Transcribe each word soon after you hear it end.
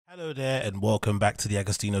Hello there and welcome back to the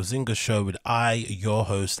AgostinhoZinga show with your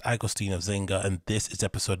host, AgostinhoZinga, and this is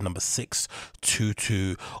episode number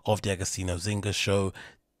 622 of the AgostinhoZinga show.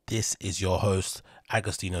 This is your host,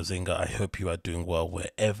 AgostinhoZinga. I hope you are doing well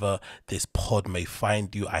wherever this pod may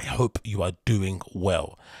find you. I hope you are doing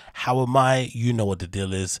well. How am I? You know what the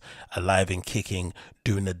deal is. Alive and kicking,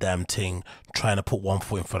 doing the damn thing, trying to put one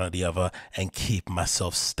foot in front of the other and keep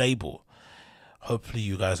myself stable. Hopefully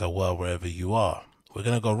you guys are well wherever you are. We're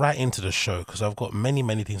going to go right into the show because I've got many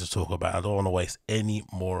things to talk about. I don't want to waste any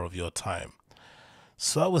more of your time.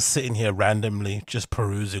 So I was sitting here randomly, just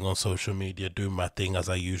perusing on social media, doing my thing as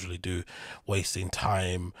I usually do, wasting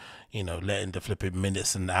time, letting the flipping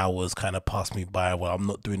minutes and hours kind of pass me by while I'm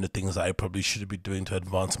not doing the things that I probably should be doing to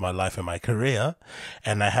advance my life and my career.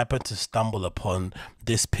 And I happened to stumble upon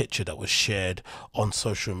this picture that was shared on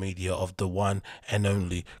social media of the one and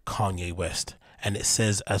only Kanye West. And it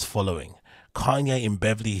says as following: Kanye in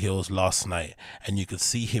Beverly Hills last night, and you could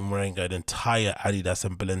see him wearing an entire Adidas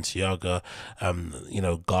and Balenciaga,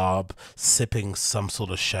 garb, sipping some sort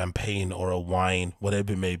of champagne or a wine,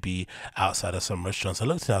 whatever it may be, outside of some restaurants. I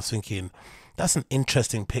looked at it, I was thinking, that's an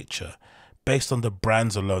interesting picture based on the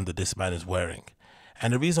brands alone that this man is wearing.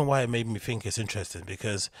 And the reason why it made me think it's interesting,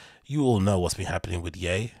 because you all know what's been happening with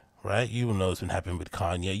Ye. Right, you all know what's been happening with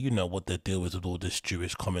Kanye. You know what the deal is with all this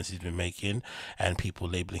Jewish comments he's been making and people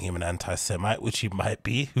labeling him an anti-Semite, which he might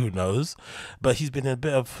be, who knows. But he's been in a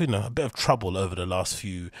bit of trouble over the last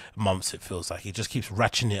few months. It feels like he just keeps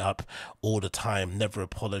ratcheting it up all the time, never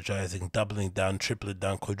apologizing, doubling down, tripling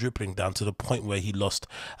down, quadrupling down, to the point where he lost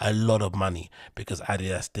a lot of money because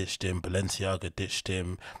Adidas ditched him, Balenciaga ditched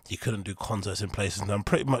him. He couldn't do concerts in places, and I'm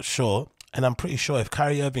pretty sure if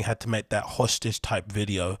Kyrie Irving had to make that hostage type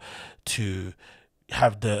video to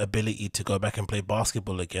have the ability to go back and play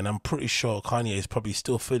basketball again, I'm pretty sure Kanye is probably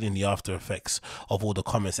still feeling the after effects of all the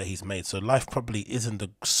comments that he's made. So life probably isn't the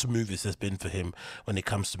smoothest it's been for him when it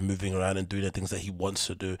comes to moving around and doing the things that he wants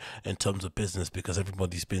to do in terms of business, because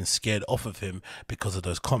everybody's been scared off of him because of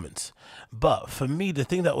those comments. But for me, the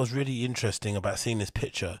thing that was really interesting about seeing this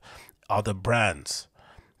picture are the brands.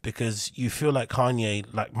 Because you feel like Kanye,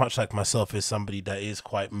 much like myself, is somebody that is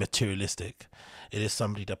quite materialistic. It is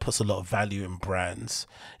somebody that puts a lot of value in brands.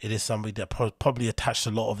 It is somebody that probably attached a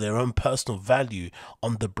lot of their own personal value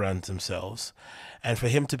on the brands themselves. And for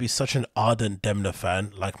him to be such an ardent Demna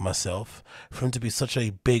fan like myself, for him to be such a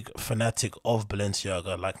big fanatic of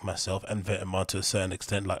Balenciaga like myself, and Vetements to a certain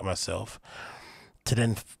extent like myself, to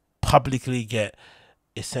then publicly get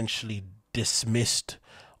essentially dismissed,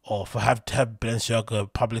 or for have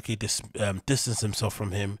Balenciaga publicly distance himself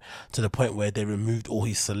from him to the point where they removed all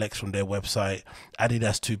his selects from their website.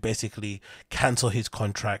 Adidas to basically cancel his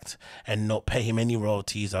contract and not pay him any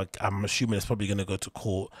royalties. I'm assuming it's probably going to go to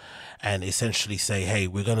court and essentially say, hey,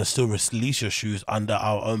 we're going to still release your shoes under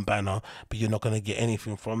our own banner, but you're not going to get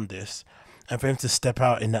anything from this. And for him to step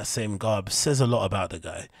out in that same garb says a lot about the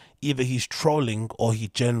guy. Either he's trolling or he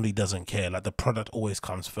generally doesn't care. Like, the product always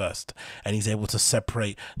comes first, and he's able to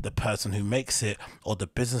separate the person who makes it or the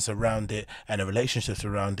business around it and the relationships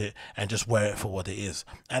around it and just wear it for what it is.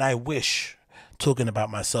 And I wish, talking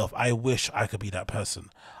about myself, I wish I could be that person.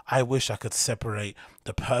 I wish I could separate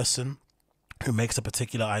the person who makes a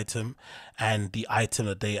particular item and the item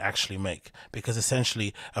that they actually make, because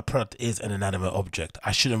essentially a product is an inanimate object.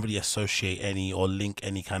 I shouldn't really associate any or link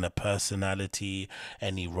any kind of personality,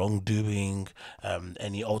 any wrongdoing,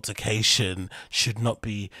 any altercation should not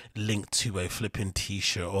be linked to a flipping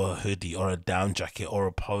t-shirt or a hoodie or a down jacket or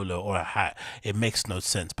a polo or a hat. It makes no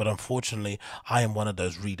sense. But unfortunately, I am one of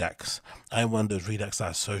those redacts. I am one of those redacts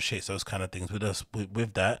that associates those kind of things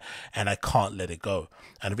with that, and I can't let it go.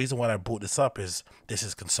 And the reason why I brought this up is this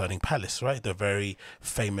is concerning Palace, right? The very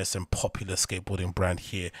famous and popular skateboarding brand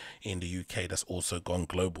here in the UK that's also gone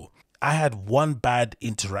global. I had one bad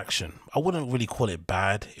interaction. I wouldn't really call it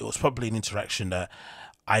bad. It was probably an interaction that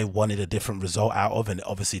I wanted a different result out of, and it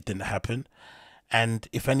obviously didn't happen. And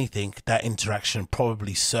if anything, that interaction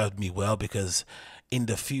probably served me well, because in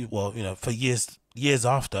the for years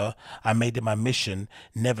after, I made it my mission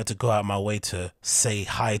never to go out my way to say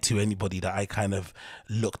hi to anybody that I kind of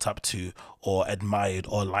looked up to or admired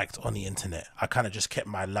or liked on the internet. I kind of just kept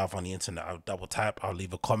my love on the internet. I'll double tap, I'll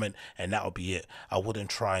leave a comment, and that'll be it. I wouldn't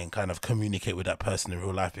try and kind of communicate with that person in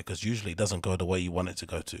real life, because usually it doesn't go the way you want it to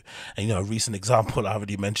go to. And a recent example I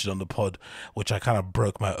already mentioned on the pod, which I kind of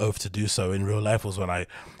broke my oath to do so in real life, was when I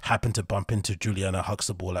happened to bump into Juliana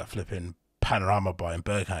Huxtable at flipping Panorama Bar in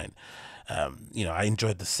Berghain. You know, I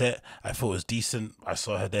enjoyed the set. I thought it was decent. I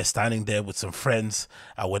saw her there standing there with some friends.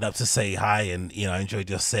 I went up to say hi, and you know, I enjoyed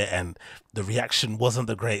your set, and the reaction wasn't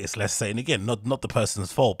the greatest, let's say. And again, not the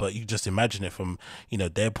person's fault, but you just imagine it from, you know,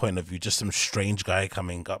 their point of view, just some strange guy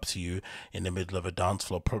coming up to you in the middle of a dance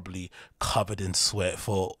floor, probably covered in sweat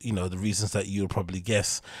for, you know, the reasons that you would probably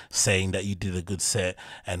guess, saying that you did a good set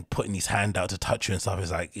and putting his hand out to touch you and stuff.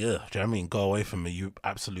 Is like, yeah, do you know what I mean? Go away from me, you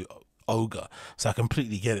absolute ogre. So I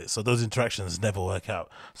completely get it. So those interactions never work out.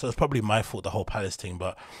 So it's probably my fault, the whole Palace thing,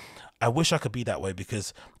 but I wish I could be that way,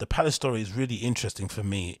 because the Palace story is really interesting for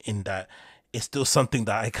me in that it's still something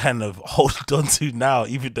that I kind of hold on to now,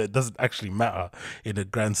 even though it doesn't actually matter in the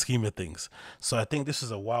grand scheme of things. So I think this is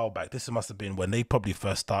a while back. This must have been when they probably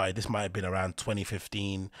first started. This might have been around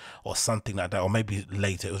 2015 or something like that, or maybe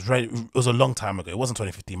later. It was a long time ago. It wasn't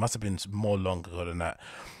 2015. It must have been more long ago than that.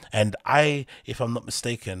 And I, if I'm not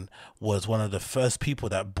mistaken, was one of the first people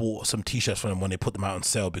that bought some t-shirts from them when they put them out on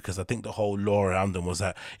sale, because I think the whole lore around them was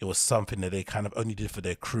that it was something that they kind of only did for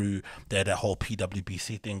their crew. They had that whole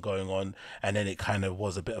PWBC thing going on, and then it kind of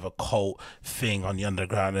was a bit of a cult thing on the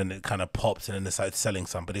underground, and it kind of popped, and then they started selling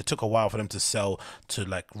some. But it took a while for them to sell to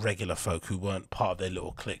like regular folk who weren't part of their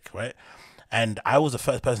little clique, right? And I was the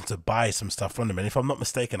first person to buy some stuff from them. And if I'm not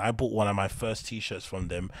mistaken, I bought one of my first t-shirts from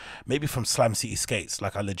them, maybe from Slam City Skates.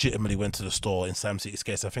 Like, I legitimately went to the store in Slam City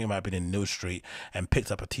Skates. I think it might have been in New Street, and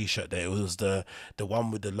picked up a t-shirt there. It was the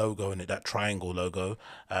one with the logo in it, that triangle logo.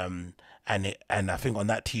 And I think on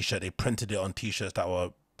that t-shirt, they printed it on t-shirts that were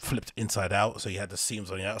flipped inside out, so you had the seams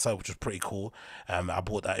on the outside, which was pretty cool. I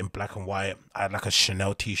bought that in black and white. I had like a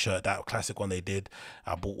Chanel t-shirt, that classic one they did.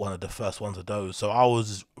 I bought one of the first ones of those. So I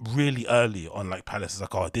was really early on like Palace. It's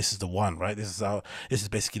like, oh, this is the one, right? This is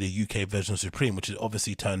basically the UK version of Supreme, which it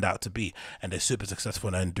obviously turned out to be, and they're super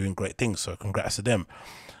successful and doing great things, so congrats to them.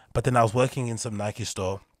 But then I was working in some Nike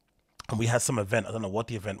store, and we had some event. I don't know what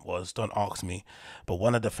the event was, don't ask me, but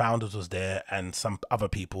one of the founders was there and some other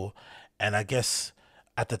people. And I guess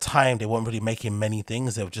at the time they weren't really making many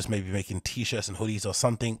things. They were just maybe making t-shirts and hoodies or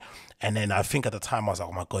something. And then I think at the time I was like,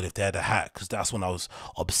 oh my god, if they had a hat, because that's when I was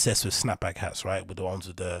obsessed with snapback hats, right? With the ones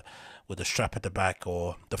with the strap at the back,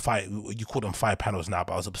 or the five, you call them 5 panels now,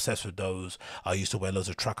 but I was obsessed with those. I used to wear loads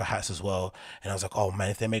of trucker hats as well, and I was like, oh man,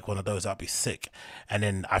 if they make one of those, that'd be sick. And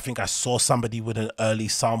then I think I saw somebody with an early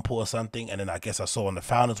sample or something, and then I guess I saw one of the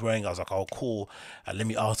founders wearing. I was like, oh cool, let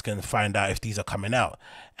me ask and find out if these are coming out.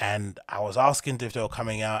 And I was asking if they were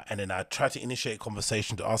coming out, and then I tried to initiate a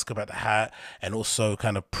conversation to ask about the hat and also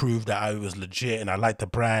kind of prove that I was legit and I liked the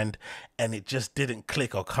brand, and it just didn't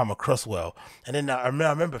click or come across well. And then I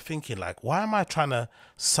remember thinking, like, why am I trying to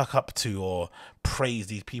suck up to or praise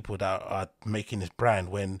these people that are making this brand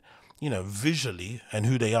when, you know, visually and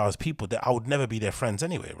who they are as people, that I would never be their friends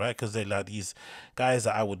anyway, right? Because they're like these guys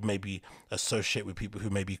that I would maybe associate with people who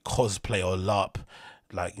maybe cosplay or LARP,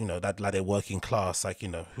 like, you know, that like they're working class. Like, you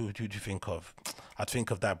know, who do you think of? I'd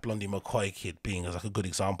think of that Blondie McCoy kid being as like a good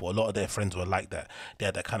example. A lot of their friends were like that. They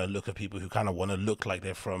had that kind of look of people who kind of want to look like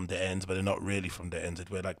they're from the ends, but they're not really from the ends. They'd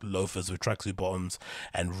wear like loafers with tracksuit bottoms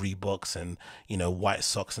and Reeboks and, you know, white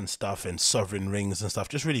socks and stuff and sovereign rings and stuff.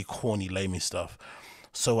 Just really corny, lamey stuff.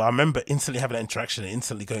 So I remember instantly having that interaction and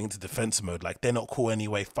instantly going into defense mode. Like, they're not cool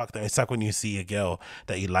anyway, fuck them. It's like when you see a girl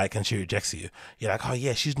that you like and she rejects you. You're like, oh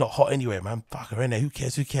yeah, she's not hot anyway, man. Fuck her in there. Who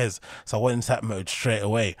cares? So I went into that mode straight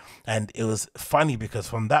away. And it was funny because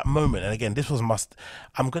from that moment, and again,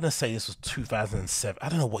 I'm going to say this was 2007. I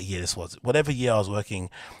don't know what year this was. Whatever year I was working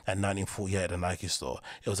at 1948 at a Nike store.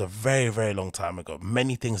 It was a very, very long time ago.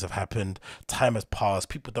 Many things have happened. Time has passed.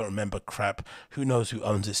 People don't remember crap. Who knows who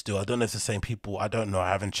owns it still? I don't know if it's the same people. I don't know. I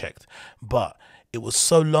haven't checked, but it was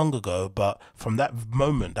so long ago. But from that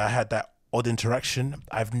moment I had that odd interaction,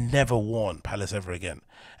 I've never worn Palace ever again.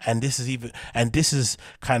 And this is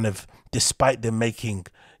kind of despite them making,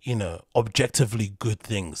 you know, objectively good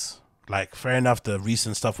things. Like, fair enough, the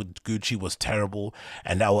recent stuff with Gucci was terrible,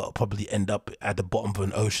 and that will probably end up at the bottom of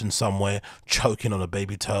an ocean somewhere, choking on a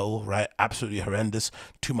baby turtle, right? Absolutely horrendous.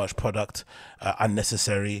 Too much product,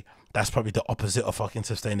 unnecessary. That's probably the opposite of fucking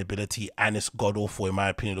sustainability, and it's god awful in my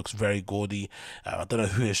opinion. It looks very gaudy. I don't know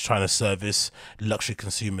who is trying to service luxury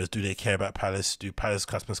consumers. Do they care about Palace? Do Palace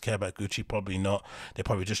customers care about Gucci? Probably not. They're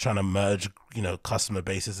probably just trying to merge, you know, customer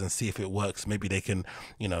bases and see if it works. Maybe they can,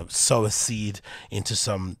 you know, sow a seed into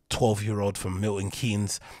some 12-year-old from Milton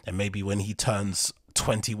Keynes, and maybe when he turns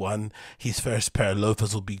 21, his first pair of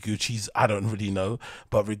loafers will be Gucci's. I don't really know,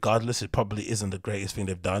 but regardless, it probably isn't the greatest thing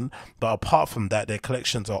they've done. But apart from that, their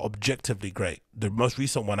collections are objectively great. the most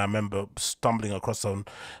recent one I remember stumbling across on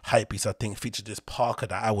Hypebeast, I think, featured this parka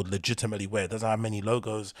that I would legitimately wear. It doesn't have many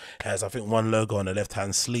logos. It has, I think, one logo on the left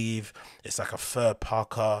hand sleeve. It's like a fur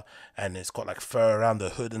parka, and it's got like fur around the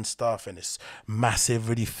hood and stuff, and it's massive,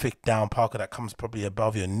 really thick down parka that comes probably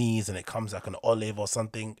above your knees, and it comes like an olive or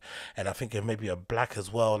something, and I think it maybe a black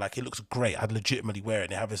as well. Like, it looks great. I'd legitimately wear it.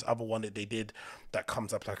 And they have this other one that they did that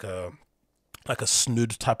comes up like a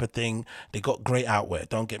snood type of thing. They got great outwear,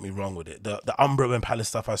 don't get me wrong with it. The Umbro and Palace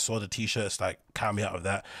stuff I saw, the t-shirts, like, count me out of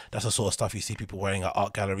that. That's the sort of stuff you see people wearing at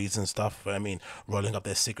art galleries and stuff. I mean, rolling up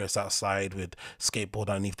their cigarettes outside with skateboard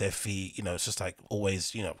underneath their feet. You know, it's just like,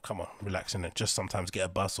 always, you know, come on, relaxing, and just sometimes get a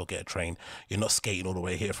bus or get a train. You're not skating all the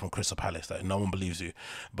way here from Crystal Palace. Like, no one believes you.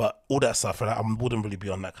 But all that stuff, I wouldn't really be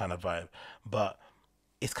on that kind of vibe. But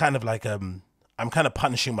it's kind of like, I'm kind of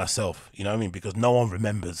punishing myself, you know what I mean? Because no one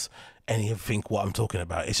remembers anything what I'm talking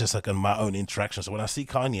about. It's just like in my own interaction. So when I see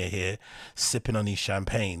Kanye here sipping on his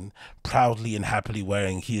champagne, proudly and happily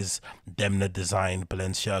wearing his Demna designed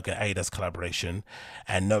Balenciaga Adidas collaboration,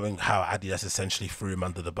 and knowing how Adidas essentially threw him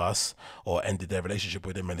under the bus or ended their relationship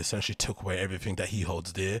with him and essentially took away everything that he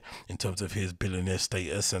holds dear in terms of his billionaire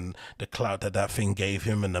status and the clout that that thing gave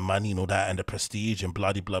him and the money and all that and the prestige and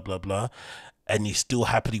bloody blah blah blah, and he's still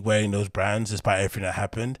happily wearing those brands despite everything that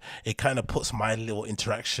happened, it kind of puts my little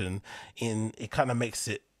interaction in, it kind of makes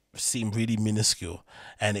it seem really minuscule,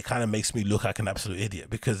 and it kind of makes me look like an absolute idiot,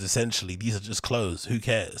 because essentially these are just clothes, who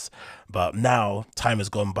cares? But now time has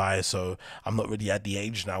gone by, so I'm not really at the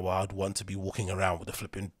age now where I'd want to be walking around with a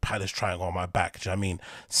flipping Palace triangle on my back. Do you know what I mean?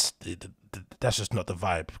 That's just not the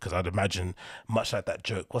vibe, because I'd imagine, much like that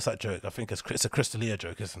joke, what's that joke? I think it's a Crystalia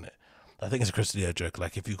joke, isn't it? I think it's a Crystalia joke.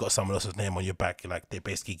 Like, if you've got someone else's name on your back, like, they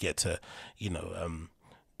basically get to, you know,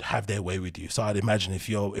 have their way with you. So I'd imagine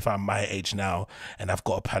if I'm my age now and I've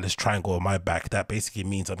got a Palace triangle on my back, that basically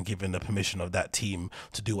means I'm giving the permission of that team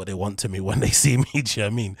to do what they want to me when they see me. Do you know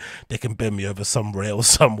what I mean? They can bend me over some rail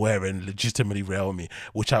somewhere and legitimately rail me,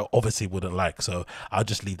 which I obviously wouldn't like. So I'll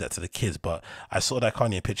just leave that to the kids. But I saw that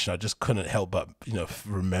Kanye picture and I just couldn't help but, you know,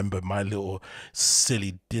 remember my little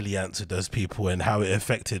silly dilly-ants with those people and how it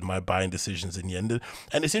affected my buying decisions in the end.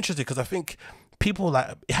 And it's interesting because I think people,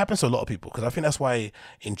 like, it happens to a lot of people, because I think that's why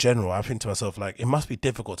in general I think to myself, like, it must be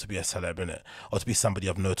difficult to be a celeb, innit? Or to be somebody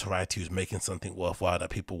of notoriety who's making something worthwhile that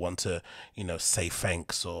people want to, you know, say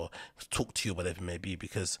thanks or talk to you, whatever it may be,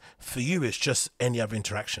 because for you it's just any other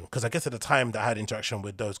interaction. Because I guess at the time that I had interaction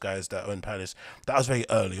with those guys that own Palace, that was very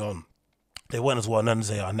early on. They weren't as well known as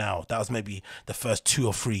they are now. That was maybe the first 2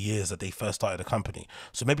 or 3 years that they first started the company.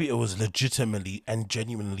 So maybe it was legitimately and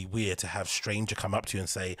genuinely weird to have a stranger come up to you and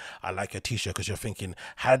say, I like your t-shirt, because you're thinking,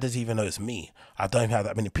 how does he even know it's me? I don't have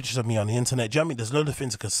that many pictures of me on the internet. Do you know what I mean? There's loads of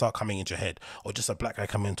things that can start coming into your head, or just a black guy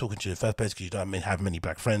coming and talking to you in the first place because you don't have many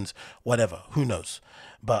black friends, whatever, who knows?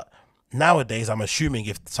 But nowadays, I'm assuming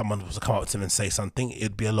if someone was to come up to him and say something,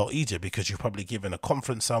 it'd be a lot easier, because you've probably given a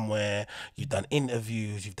conference somewhere, you've done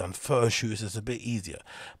interviews, you've done photo shoots. It's a bit easier.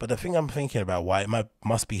 But the thing I'm thinking about, why it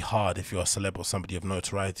must be hard if you're a celeb or somebody of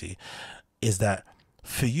notoriety, is that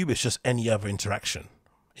for you it's just any other interaction.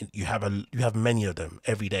 You have many of them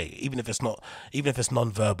every day, even if it's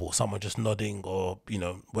non-verbal, someone just nodding or, you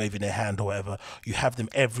know, waving their hand or whatever. You have them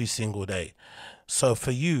every single day. So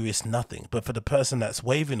for you it's nothing, but for the person that's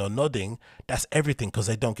waving or nodding, that's everything, because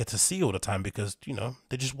they don't get to see you all the time, because, you know,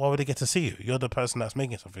 why would they get to see you? You're the person that's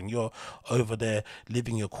making something. You're over there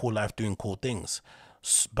living your cool life, doing cool things.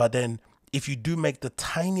 But then if you do make the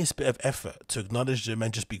tiniest bit of effort to acknowledge them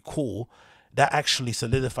and just be cool, that actually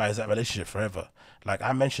solidifies that relationship forever. Like,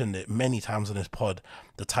 I mentioned it many times on this pod,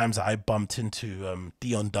 the times that I bumped into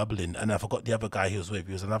Dion Dublin, and I forgot the other guy he was with.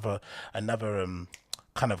 He was another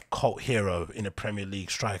kind of cult hero in a Premier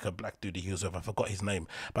League striker, black dude he was with. I forgot his name,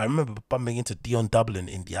 but I remember bumping into Dion Dublin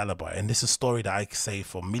in the Alibi, and this is a story that I say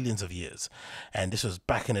for millions of years, and this was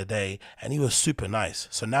back in the day, and he was super nice.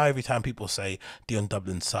 So now every time people say Dion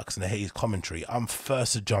Dublin sucks and they hate his commentary, I'm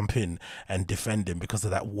first to jump in and defend him, because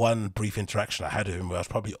of that one brief interaction I had with him where I was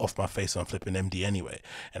probably off my face on flipping MD anyway,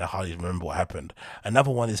 and I hardly remember what happened.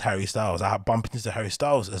 Another one is Harry Styles. I bumped into Harry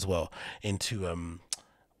Styles as well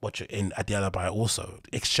at the Alibi, also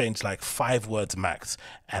exchanged like 5 words max,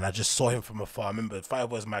 and I just saw him from afar. I remember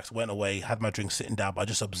 5 words max, went away, had my drink, sitting down, but I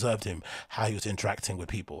just observed him, how he was interacting with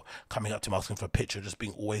people, coming up to him, asking for a picture, just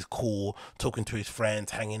being always cool, talking to his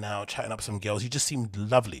friends, hanging out, chatting up some girls. He just seemed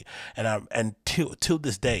lovely, and till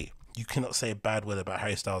this day you cannot say a bad word about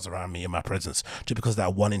Harry Styles around me in my presence, just because of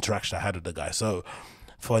that one interaction I had with the guy. So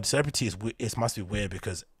for a celebrity, it must be weird,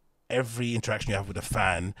 because every interaction you have with a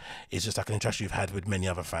fan is just like an interaction you've had with many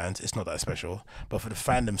other fans. It's not that special, but for the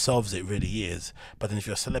fan themselves it really is. But then if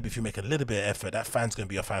you're a celeb, if you make a little bit of effort, that fan's going to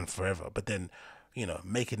be your fan forever. But then, you know,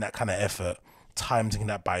 making that kind of effort, timesing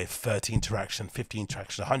that by 30 interactions, 50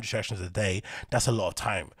 interactions, 100 interactions a day, that's a lot of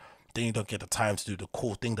time. Then you don't get the time to do the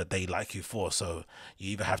cool thing that they like you for. So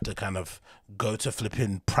you either have to kind of go to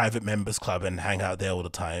flipping private members club and hang out there all the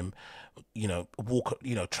time, you know, walk,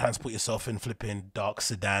 you know, transport yourself in flipping dark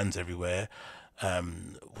sedans everywhere,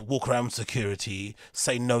 walk around with security,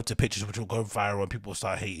 say no to pictures which will go viral and people will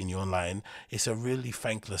start hating you online. It's a really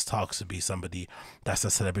thankless task to be somebody that's a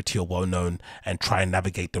celebrity or well known and try and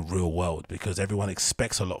navigate the real world, because everyone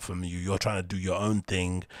expects a lot from you. You're trying to do your own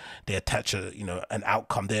thing. They attach a, you know, an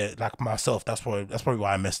outcome there. Like myself, that's probably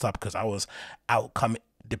why I messed up, because I was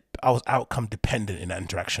outcome dependent in that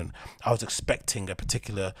interaction. I was expecting a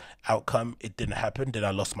particular outcome. It didn't happen. Then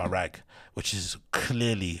I lost my rag, which is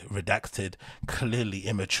clearly redacted, clearly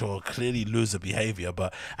immature, clearly loser behavior.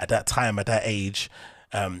 But at that time, at that age,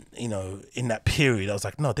 you know, in that period, I was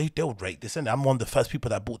like, no, they'll rate this, and I'm one of the first people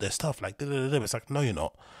that bought their stuff. Like, it's like, no, you're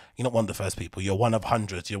not. You're not one of the first people. You're one of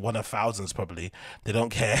hundreds. You're one of thousands, probably. They don't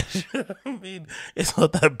care. I mean, it's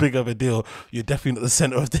not that big of a deal. You're definitely not the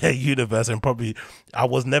center of their universe, and probably I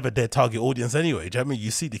was never their target audience anyway. Do you know what I mean?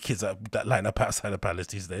 You see the kids that line up outside the palace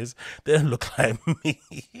these days. They don't look like me.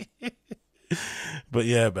 But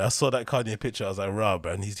yeah, but I saw that Kanye picture. I was like, rah,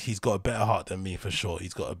 man, he's got a better heart than me for sure.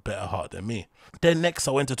 He's got a better heart than me. Then next,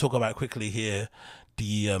 I went to talk about quickly here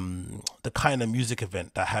the Keinemusik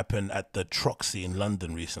event that happened at the Troxy in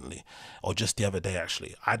London recently, or just the other day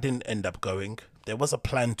actually. I didn't end up going. There was a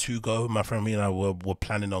plan to go. My friend, me and I were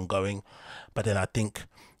planning on going, but then I think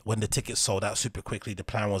when the tickets sold out super quickly, the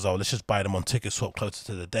plan was, oh, let's just buy them on ticket swap closer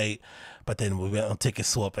to the date. But then we went on ticket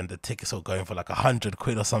swap and the tickets were going for like 100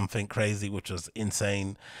 quid or something crazy, which was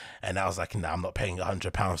insane. And I was like, nah, I'm not paying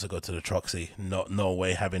 £100 to go to the Troxy. No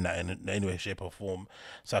way having that in any way, shape or form.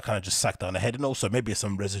 So I kind of just sacked down ahead. And also maybe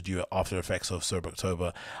some residue after effects of Sober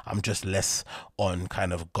October. I'm just less on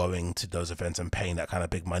kind of going to those events and paying that kind of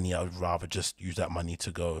big money. I would rather just use that money to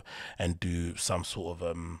go and do some sort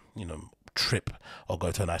of, you know, trip or go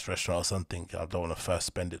to a nice restaurant or something. I don't want to first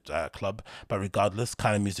spend it at a club. But regardless,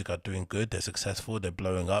 Keinemusik are doing good. They're successful. They're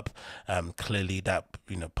blowing up. Clearly that,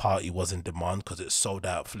 you know, party was in demand because it sold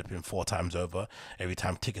out flipping 4 times over. Every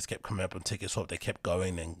time tickets kept coming up on ticket swap, they kept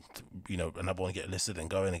going, and you know, another one get listed and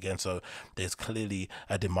going again. So there's clearly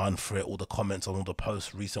a demand for it. All the comments on all the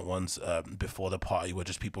posts, recent ones before the party, were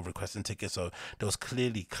just people requesting tickets. So there was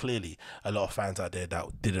clearly a lot of fans out there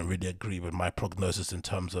that didn't really agree with my prognosis in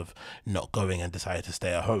terms of not going and decided to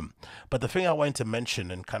stay at home. But the thing I wanted to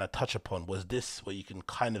mention and kind of touch upon was this, where you can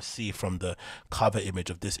kind of see from the cover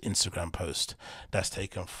image of this Instagram post that's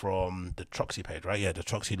taken from the Troxy page, right? Yeah, the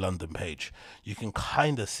Troxy London page. You can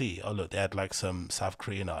kind of see, oh look, they had like some South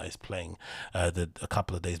Korean artists playing a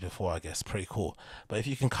couple of days before, I guess. Pretty cool. But if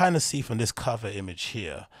you can kind of see from this cover image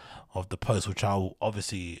here of the post, which I'll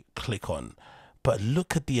obviously click on, but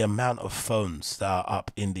look at the amount of phones that are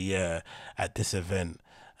up in the air at this event.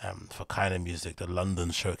 For Keinemusik, the London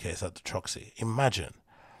showcase at the Troxy. Imagine.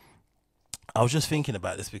 I was just thinking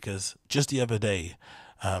about this because just the other day,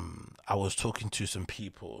 I was talking to some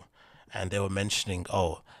people and they were mentioning,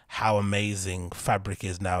 oh, how amazing Fabric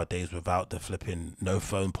is nowadays without the flipping no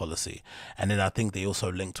phone policy. And then I think they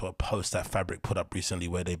also linked to a post that Fabric put up recently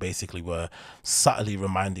where they basically were subtly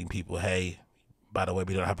reminding people, hey, by the way,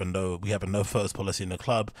 we have a no photos policy in the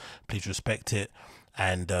club. Please respect it.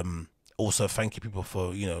 And also thank you people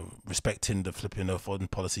for, you know, respecting the flipping no phone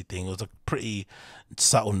policy thing. It was a pretty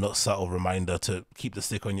subtle, not subtle reminder to keep the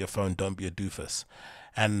stick on your phone. Don't be a doofus.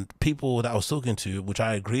 And people that I was talking to, which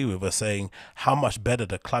I agree with, were saying how much better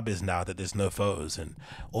the club is now that there's no photos. And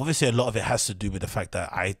obviously a lot of it has to do with the fact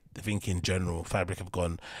that I think in general Fabric have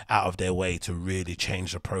gone out of their way to really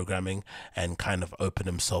change the programming and kind of open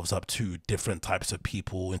themselves up to different types of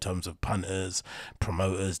people in terms of punters,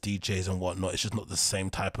 promoters, DJs and whatnot. It's just not the same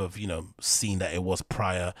type of, you know, scene that it was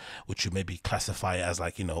prior, which you maybe classify as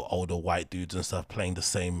like, you know, older white dudes and stuff playing the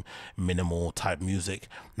same minimal type music.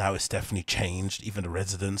 Now it's definitely changed. Even the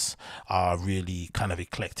residents are really kind of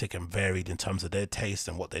eclectic and varied in terms of their taste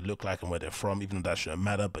and what they look like and where they're from, even though that shouldn't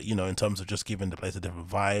matter. But, you know, in terms of just giving the place a different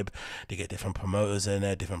vibe, they get different promoters in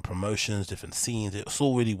there, different promotions, different scenes. It's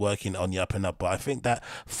all really working on the up and up. But I think that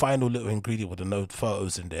final little ingredient with the no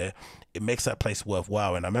photos in there, it makes that place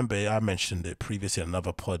worthwhile. And I remember I mentioned it previously in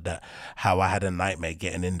another pod that how I had a nightmare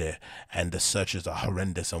getting in there and the searches are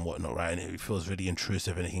horrendous and whatnot, right? And it feels really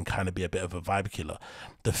intrusive and it can kind of be a bit of a vibe killer.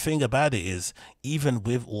 The thing about it is, even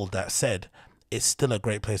with all that said, it's still a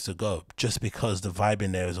great place to go, just because the vibe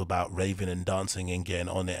in there is about raving and dancing and getting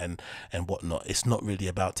on it and whatnot. It's not really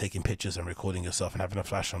about taking pictures and recording yourself and having a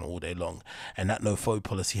flash on all day long. And that no photo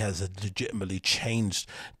policy has legitimately changed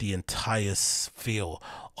the entire feel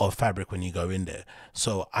of Fabric when you go in there.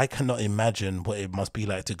 So I cannot imagine what it must be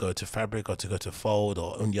like to go to Fabric or to go to Fold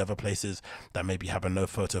or any other places that maybe have a no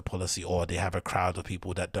photo policy, or they have a crowd of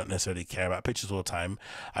people that don't necessarily care about pictures all the time.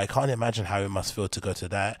 I can't imagine how it must feel to go to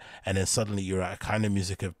that, and then suddenly you're at a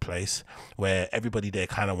Keinemusik place where everybody there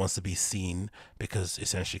kind of wants to be seen, because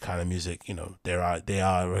essentially Keinemusik, you know, they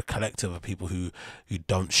are a collective of people who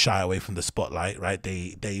don't shy away from the spotlight, right?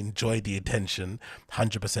 They enjoy the attention,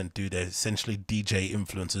 100% do. They're essentially DJ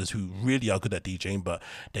influencers who really are good at DJing, but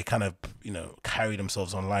they kind of, you know, carry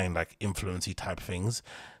themselves online like influency type things.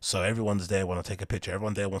 So everyone's there want to take a picture.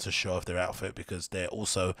 Everyone there wants to show off their outfit, because they're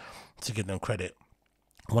also, to give them credit,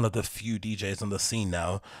 one of the few DJs on the scene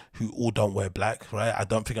now who all don't wear black, right? I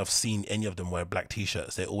don't think I've seen any of them wear black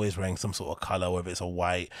t-shirts. They're always wearing some sort of color, whether it's a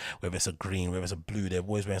white, whether it's a green, whether it's a blue. They're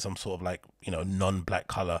always wearing some sort of, like, you know, non-black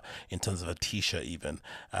color in terms of a t-shirt even.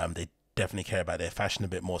 They definitely care about their fashion a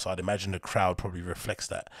bit more, so I'd imagine the crowd probably reflects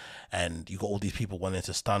that. And you got all these people wanting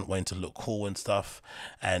to stunt, wanting to look cool and stuff,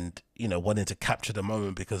 and, you know, wanting to capture the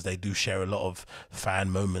moment, because they do share a lot of fan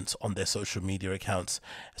moments on their social media accounts.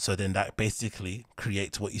 So then that basically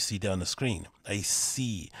creates what you see there on the screen, a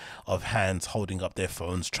sea of hands holding up their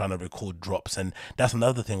phones trying to record drops. And that's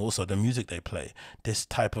another thing also, the music they play, this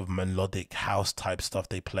type of melodic house type stuff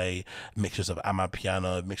they play, mixtures of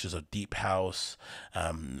amapiano, mixtures of deep house,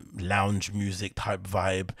 lounge music type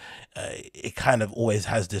vibe. It kind of always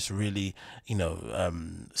has this really, you know,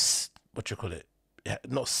 what you call it,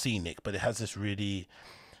 not scenic, but it has this really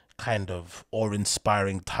kind of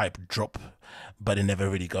awe-inspiring type drop, but it never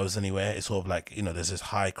really goes anywhere. It's sort of like, you know, there's this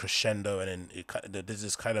high crescendo, and then there's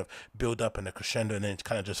this kind of build up and a crescendo, and then it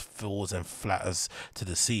kind of just falls and flatters to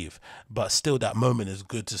deceive. But still, that moment is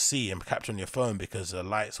good to see and capture on your phone, because the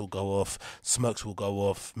lights will go off, smokes will go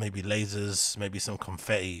off, maybe lasers, maybe some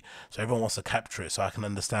confetti. So everyone wants to capture it. So I can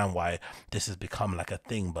understand why this has become like a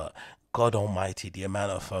thing, but God almighty, the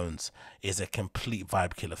amount of phones is a complete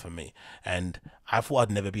vibe killer for me. And I thought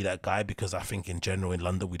I'd never be that guy, because I think in general in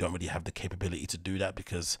London we don't really have the capability to do that,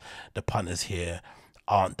 because the punters here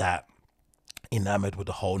aren't that enamored with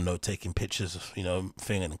the whole no taking pictures, you know,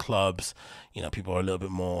 thing in clubs. You know, people are a little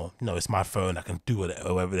bit more, no, it's my phone, I can do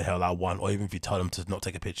whatever the hell I want. Or even if you tell them to not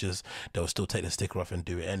take a pictures, they'll still take the sticker off and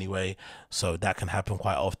do it anyway. So that can happen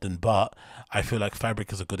quite often. But I feel like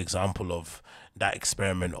Fabric is a good example of that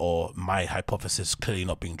experiment, or my hypothesis clearly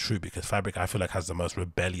not being true, because Fabric, I feel like, has the most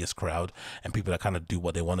rebellious crowd and people that kind of do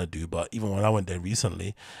what they want to do. But even when I went there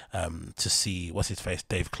recently to see what's his face,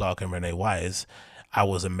 Dave Clark and Renee Wise, I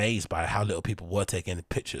was amazed by how little people were taking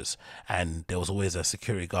pictures, and there was always a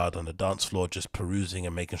security guard on the dance floor just perusing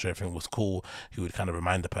and making sure everything was cool, who would kind of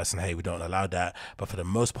remind the person, hey, we don't allow that. But for the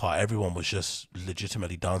most part, everyone was just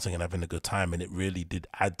legitimately dancing and having a good time, and it really did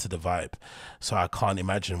add to the vibe. So I can't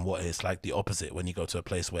imagine what it's like the opposite, when you go to a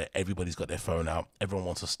place where everybody's got their phone out, everyone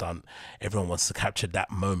wants to stunt, everyone wants to capture that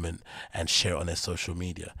moment and share it on their social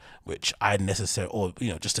media, which I necessarily, or,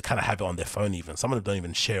 you know, just to kind of have it on their phone even. Some of them don't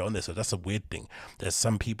even share it on there, so that's a weird thing. There's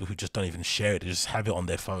some people who just don't even share it, they just have it on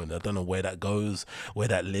their phone. I don't know where that goes, where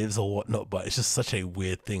that lives or whatnot, but it's just such a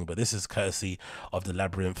weird thing. But this is courtesy of the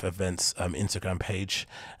Labyrinth Events Instagram page.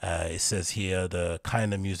 It says here, the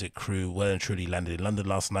Keinemusik crew well and truly landed in London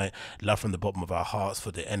last night. Love from the bottom of our hearts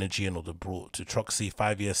for the energy and all the brought to Troxy.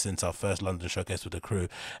 5 years since our first London showcase with the crew,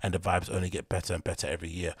 and the vibes only get better and better every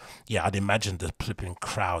year. Yeah, I'd imagine the flipping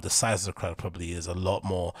crowd, the size of the crowd probably is a lot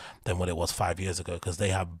more than what it was 5 years ago, because they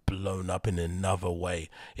have blown up in another way.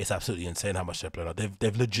 It's absolutely insane how much they've blown up.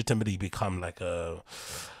 They've legitimately become like a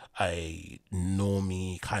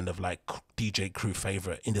normie kind of like DJ crew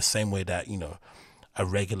favorite, in the same way that, you know, a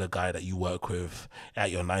regular guy that you work with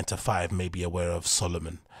at your 9 to 5 may be aware of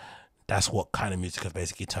Solomon. That's what Keinemusik has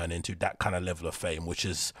basically turned into, that kind of level of fame, which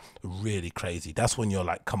is really crazy. That's when you're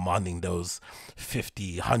like commanding those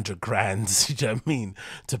 50, 100 grands, you know what I mean,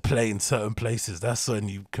 to play in certain places. That's when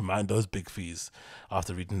you command those big fees.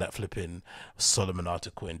 After reading that flipping Solomon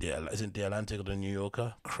article in isn't the Atlantic or the New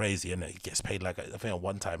Yorker? Crazy, and it gets paid like, I think at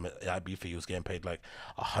one time at IB he was getting paid like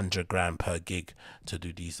 100 grand per gig to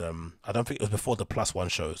do these. I don't think it was before the Plus One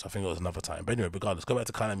shows. I think it was another time. But anyway, regardless, go back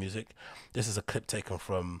to Keinemusik. This is a clip taken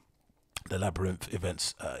from the Labyrinth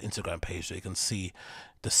Events Instagram page, so you can see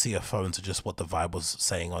the sea of phones are just what the vibe was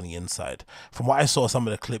saying on the inside. From what I saw, some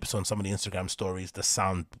of the clips on some of the Instagram stories, the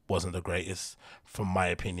sound wasn't the greatest, from my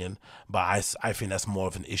opinion. But I think that's more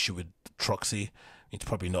of an issue with Troxy. It's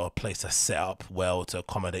probably not a place that's set up well to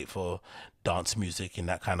accommodate for dance music in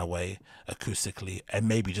that kind of way acoustically, and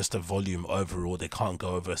maybe just the volume overall. They can't go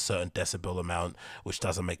over a certain decibel amount, which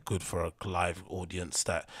doesn't make good for a live audience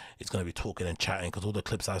that is going to be talking and chatting. Because all the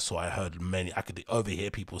clips I saw, I heard I could overhear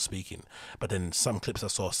people speaking, but then some clips I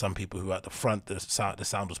saw, some people who were at the front, the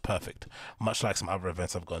sound was perfect, much like some other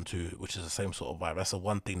events I've gone to, which is the same sort of vibe. That's the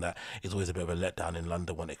one thing that is always a bit of a letdown in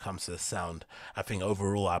London when it comes to the sound. I think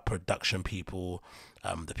overall our production people,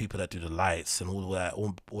 the people that do the lights and all that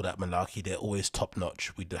malarkey, they're always top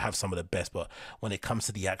notch. We do have some of the best, but when it comes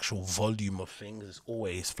to the actual volume of things, it's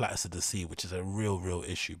always flat as the sea, which is a real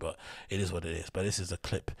issue. But it is what it is. But this is a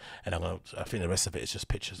clip, and I think the rest of it is just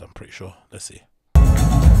pictures, I'm pretty sure. Let's see.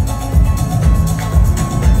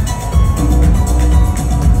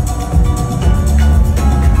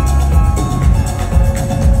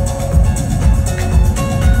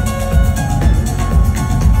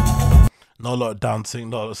 Not a lot of dancing,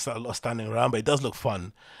 not a lot of standing around, but it does look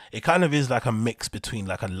fun. It kind of is like a mix between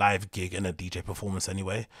like a live gig and a DJ performance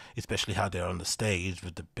anyway, especially how they're on the stage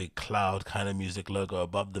with the big cloud kind of music logo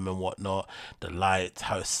above them and whatnot, the lights,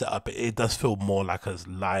 how it's set up. It does feel more like a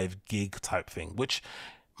live gig type thing, which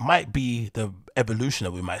might be the evolution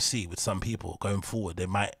that we might see with some people going forward. They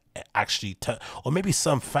might actually or maybe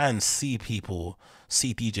some fans see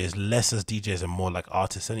DJs less as DJs and more like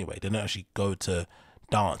artists anyway. They don't actually go to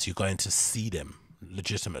dance, you're going to see them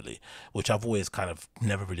legitimately, which I've always kind of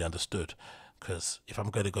never really understood. Because if I'm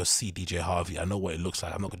going to go see DJ Harvey, I know what it looks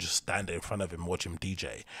like. I'm not going to just stand there in front of him, watch him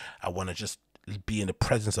DJ. I want to just be in the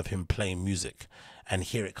presence of him playing music and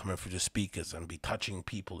hear it coming through the speakers and be touching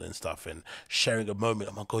people and stuff and sharing a moment.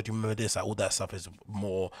 Oh my God, you remember this? Like, all that stuff is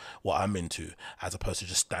more what I'm into, as opposed to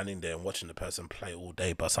just standing there and watching the person play all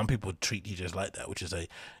day. But some people treat DJs like that, which is a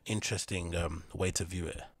interesting way to view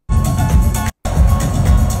it.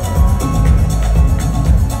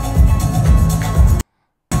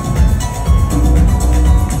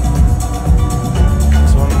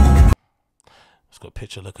 Got a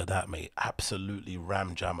picture, look at that, mate. Absolutely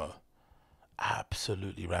ram jammer.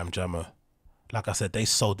 Absolutely ram jammer. Like I said, they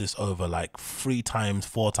sold this over like 3 times,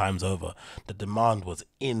 4 times over. The demand was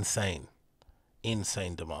insane.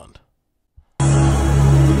 Insane demand.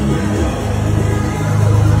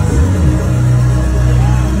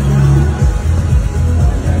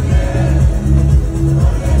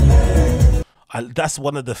 That's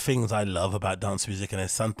one of the things I love about dance music, and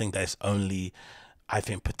it's something that's only, I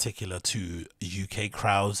think, particular to UK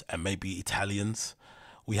crowds and maybe Italians.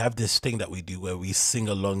 We have this thing that we do where we sing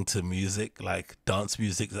along to music, like dance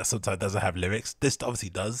music that sometimes doesn't have lyrics. This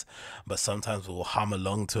obviously does, but sometimes we'll hum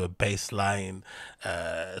along to a bass line,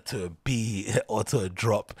 to a beat or to a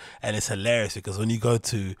drop, and it's hilarious because when you go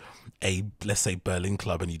to a, let's say, Berlin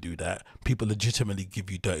club and you do that, people legitimately give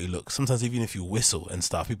you dirty looks. Sometimes even if you whistle and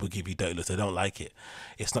stuff, people give you dirty looks. They don't like it.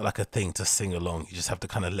 It's not like a thing to sing along. You just have to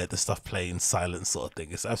kind of let the stuff play in silence, sort of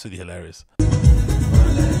thing. It's absolutely hilarious.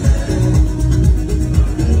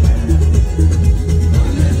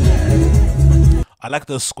 I like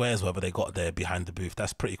those squares wherever they got there behind the booth.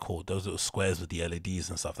 That's pretty cool. Those little squares with the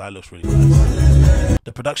LEDs and stuff. That looks really nice.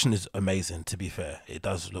 The production is amazing, to be fair. It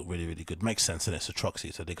does look really good. Makes sense, and it's a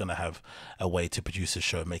Troxy, so they're going to have a way to produce a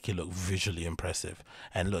show, make it look visually impressive.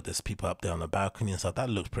 And look, there's people up there on the balcony and stuff.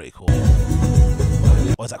 That looks pretty cool.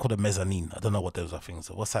 What is that called? A mezzanine? I don't know what those are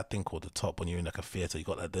things. What's that thing called? The top, when you're in like a theater, you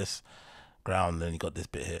got like this ground, and then you got this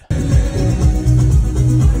bit here.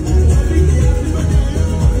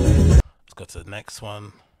 Let's go to the next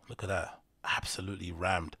one. Look at that. Absolutely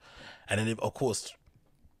rammed. And then, of course,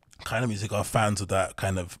 Keinemusik are fans of that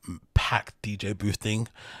kind of packed DJ booth thing,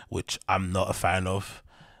 which I'm not a fan of.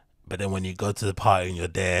 But then when you go to the party and you're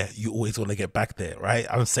there, you always want to get back there, right?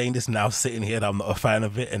 I'm saying this now sitting here that I'm not a fan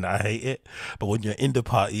of it and I hate it. But when you're in the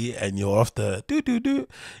party and you're off the do,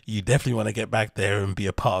 you definitely want to get back there and be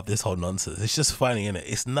a part of this whole nonsense. It's just funny, innit?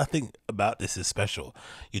 It's nothing about this is special.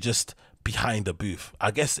 You're just behind the booth.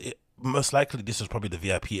 I guess most likely this was probably the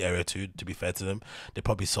VIP area too, to be fair to them. They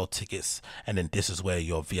probably sold tickets, and then this is where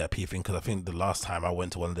your VIP thing, because I think the last time I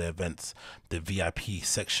went to one of their events, the VIP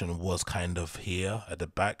section was kind of here at the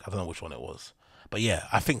back. I don't know which one it was, but yeah,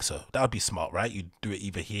 I think so. That would be smart, right? You do it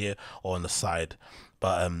either here or on the side.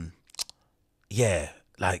 But yeah,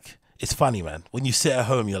 like, it's funny, man. When you sit at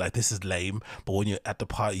home, you're like, this is lame. But when you're at the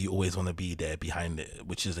party, you always want to be there behind it,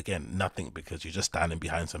 which is, again, nothing, because you're just standing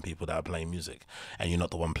behind some people that are playing music and you're not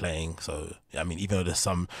the one playing. So, I mean, even though there's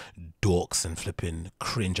some dorks and flipping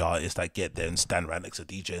cringe artists that get there and stand right next to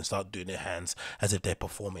DJ and start doing their hands as if they're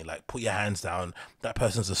performing, like, put your hands down. That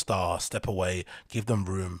person's a star. Step away. Give them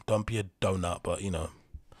room. Don't be a donut. But, you know,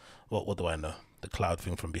 what do I know? The cloud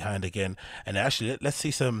thing from behind again. And actually, let's see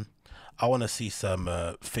some. I want to see some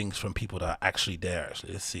things from people that are actually there.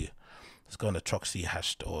 Actually, let's see. Let's go on the Troxy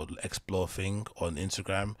hashtag or explore thing on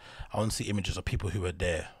Instagram. I want to see images of people who are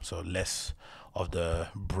there, so less of the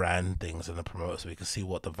brand things and the promoters, so we can see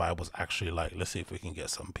what the vibe was actually like. Let's see if we can get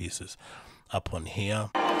some pieces up on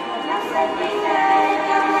here.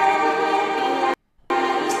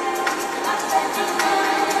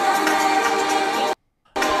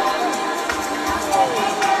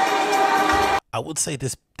 I would say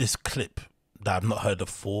this clip that I've not heard of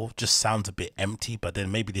before just sounds a bit empty, but then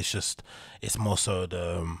maybe it's more so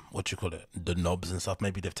the the knobs and stuff.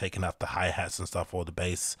 Maybe they've taken out the hi-hats and stuff, or the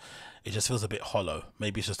bass. It just feels a bit hollow.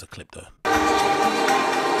 Maybe it's just a clip though.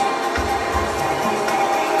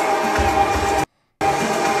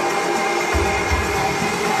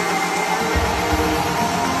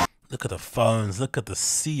 Look at the phones, look at the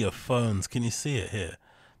sea of phones. Can you see it here?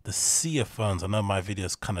 The sea of phones. I know my video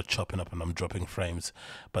is kind of chopping up and I'm dropping frames,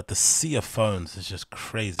 but the sea of phones is just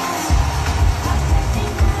crazy.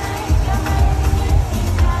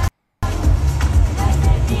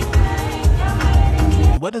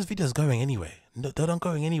 Where does videos going anyway? No, they're not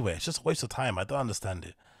going anywhere. It's just a waste of time. I don't understand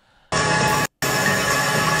it.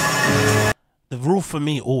 The rule for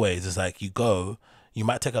me always is like, you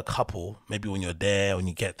might take a couple, maybe when you're there, when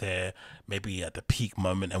you get there, maybe at the peak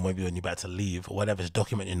moment, and maybe when you're about to leave or whatever, just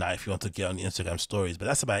document your night if you want to get on the Instagram stories. But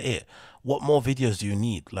that's about it. What more videos do you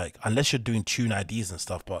need? Like, unless you're doing tune IDs and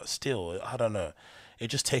stuff, but still, I don't know. It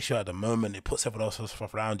just takes you out of the moment. It puts everyone else's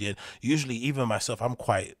stuff around you. And usually, even myself, I'm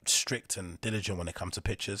quite strict and diligent when it comes to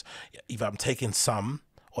pictures. If I'm taking some,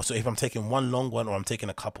 or so if I'm taking one long one or I'm taking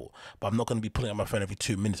a couple, but I'm not going to be pulling out my phone every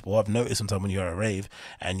 2 minutes. But what I've noticed sometimes when you're at a rave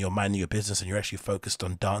and you're minding your business and you're actually focused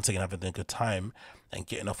on dancing and having a good time and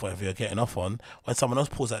getting off whatever you're getting off on, when someone else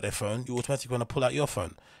pulls out their phone, you automatically want to pull out your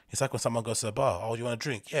phone. It's like when someone goes to the bar, oh, you want a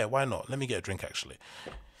drink? Yeah, why not? Let me get a drink actually.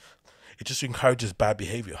 It just encourages bad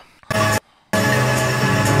behavior.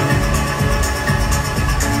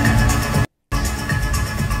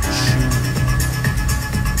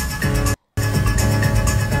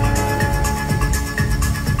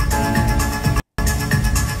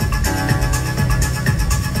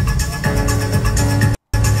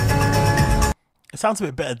 Sounds a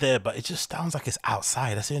bit better there, but it just sounds like it's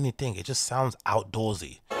outside. That's the only thing. It just sounds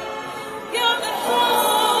outdoorsy.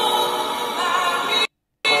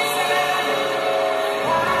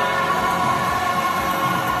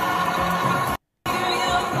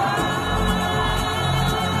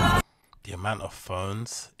 The amount of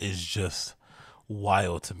phones is just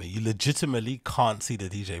wild to me. You legitimately can't see the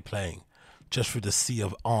DJ playing just through the sea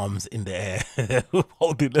of arms in the air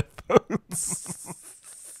holding the phones.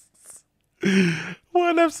 What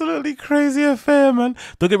an absolutely crazy affair, man.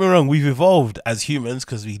 Don't get me wrong, we've evolved as humans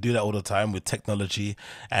because we do that all the time with technology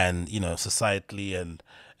and, you know, societally and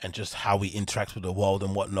just how we interact with the world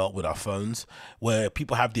and whatnot with our phones, where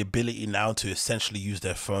people have the ability now to essentially use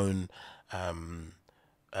their phone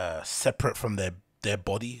separate from their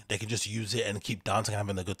body. They can just use it and keep dancing,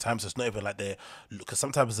 having a good time. So it's not even like they're, because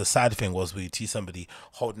sometimes the sad thing was we see somebody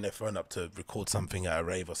holding their phone up to record something at a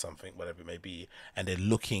rave or something, whatever it may be, and they're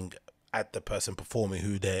looking at the person performing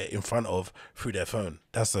who they're in front of through their phone.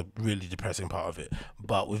 That's a really depressing part of it.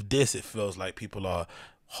 But with this, it feels like people are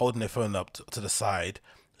holding their phone up to the side,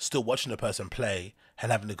 still watching the person play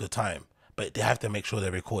and having a good time. But they have to make sure they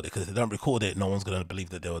record it, because if they don't record it, no one's going to believe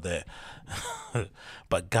that they were there.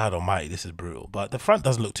 But God almighty, this is brutal. But the front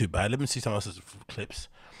doesn't look too bad. Let me see some else's clips.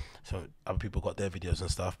 So other people got their videos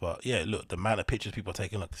and stuff. But yeah, look, the amount of pictures people are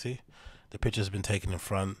taking. Look, see? The pictures have been taken in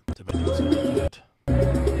front to make it look good.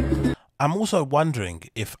 I'm also wondering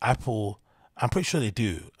if Apple, I'm pretty sure they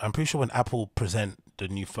do. I'm pretty sure when Apple present the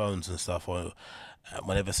new phones and stuff, or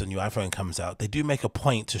whenever a new iPhone comes out, they do make a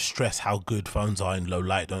point to stress how good phones are in low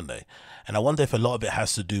light, don't they? And I wonder if a lot of it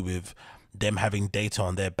has to do with them having data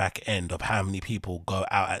on their back end of how many people go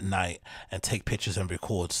out at night and take pictures and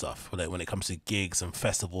record stuff. Like when it comes to gigs and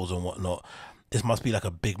festivals and whatnot, this must be like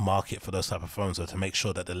a big market for those type of phones, so to make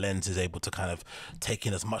sure that the lens is able to kind of take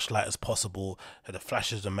in as much light as possible, that the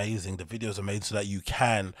flash is amazing, the video is amazing, so that you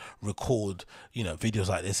can record, you know, videos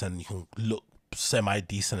like this and you can look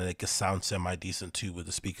semi-decent and it can sound semi-decent too with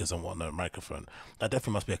the speakers and whatnot, microphone. That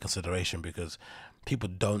definitely must be a consideration, because people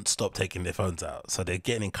don't stop taking their phones out, so they're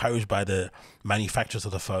getting encouraged by the manufacturers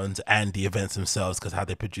of the phones and the events themselves, because how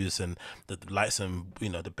they produce and the lights and, you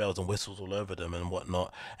know, the bells and whistles all over them and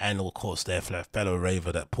whatnot, and of course their fellow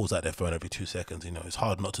raver that pulls out their phone every 2 seconds. You know, it's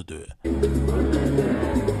hard not to do it.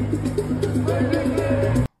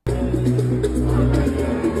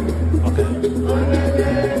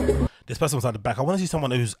 Okay, this person's at the back. I want to see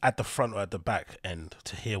someone who's at the front or at the back end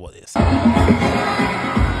to hear what it is.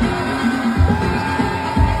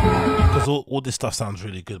 Because all this stuff sounds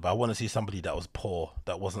really good, but I want to see somebody that was poor,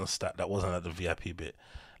 that wasn't at the VIP bit.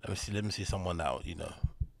 Let me see someone that, you know,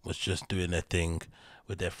 was just doing their thing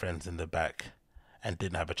with their friends in the back and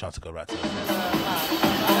didn't have a chance to go right to the front.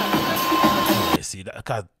 Yeah, see that,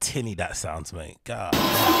 how tinny that sounds, mate. God.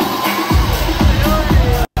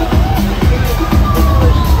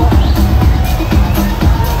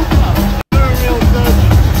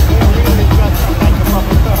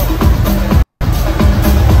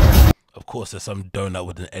 Of course, there's some donut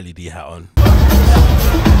with an LED hat on.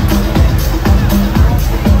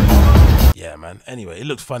 Yeah, man. Anyway, it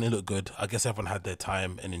looked fun. It looked good. I guess everyone had their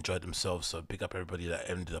time and enjoyed themselves. So big up everybody that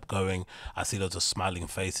ended up going. I see loads of smiling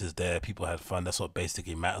faces there. People had fun. That's what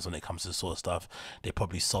basically matters when it comes to this sort of stuff. They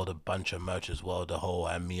probably sold a bunch of merch as well. The whole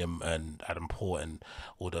Miam and Adam Port and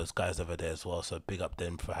all those guys over there as well. So big up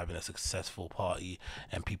them for having a successful party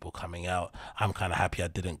and people coming out. I'm kind of happy I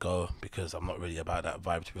didn't go because I'm not really about that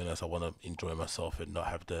vibe, to be honest. I want to enjoy myself and not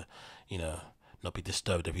have to, you know, not be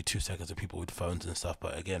disturbed every 2 seconds of people with phones and stuff.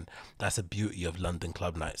 But again, that's the beauty of London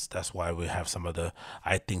club nights. That's why we have some of the,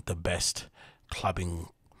 I think, the best clubbing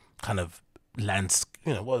kind of lands,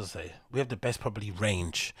 you know, what was I say? We have the best probably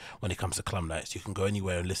range when it comes to club nights. You can go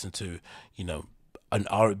anywhere and listen to, you know, an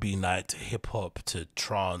R&B night, to hip hop, to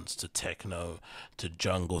trance, to techno, to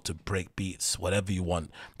jungle, to break beats, whatever you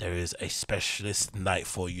want. There is a specialist night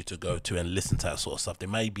for you to go to and listen to that sort of stuff. There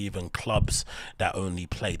may be even clubs that only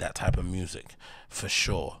play that type of music, for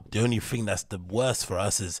sure. The only thing that's the worst for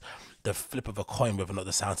us is the flip of a coin, whether or not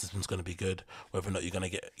the sound system's going to be good, whether or not you're going to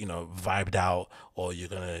get, you know, vibed out, or you're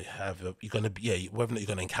going to have, whether or not you're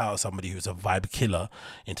going to encounter somebody who's a vibe killer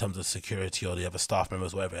in terms of security or the other staff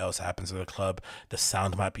members, whatever else happens in the club. The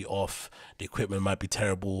sound might be off, the equipment might be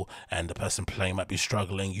terrible, and the person playing might be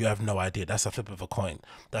struggling. You have no idea. That's a flip of a coin.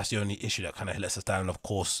 That's the only issue that kind of lets us down. And of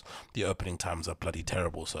course, the opening times are bloody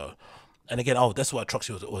terrible. So, and again, oh, that's why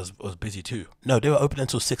Troxy was busy too. No, they were open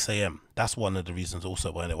until 6 a.m. That's one of the reasons also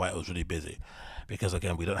why it was really busy. Because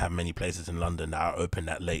again, we don't have many places in London that are open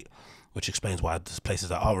that late, which explains why there's places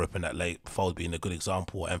that are open that late, Fold being a good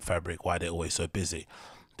example, and Fabric, why they're always so busy.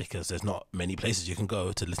 Because there's not many places you can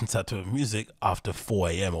go to listen to that type of music after 4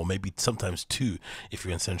 a.m. or maybe sometimes 2 if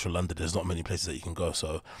you're in central London. There's not many places that you can go.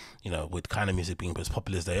 So, you know, with Keinemusik being as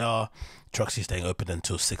popular as they are, Troxy staying open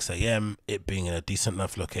until 6 a.m., it being in a decent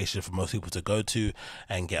enough location for most people to go to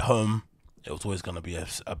and get home, it was always going to be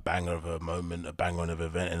a banger of a moment, a banger of an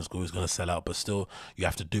event, and it's always going to sell out. But still, you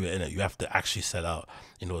have to do it, innit? You have to actually sell out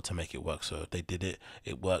in order to make it work. So they did it.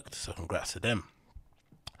 It worked. So congrats to them.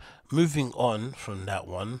 Moving on from that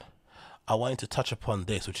one, I wanted to touch upon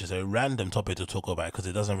this, which is a random topic to talk about because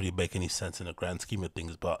it doesn't really make any sense in the grand scheme of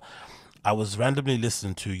things. But I was randomly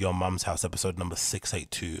listening to Your Mum's House episode number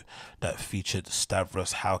 682 that featured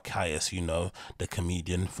Stavros Halkias, you know, the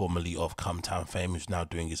comedian formerly of Come Town fame, who's now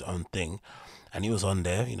doing his own thing. And he was on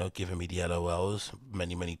there, you know, giving me the LOLs.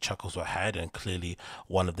 Many chuckles were had, and clearly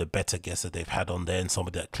one of the better guests that they've had on there, and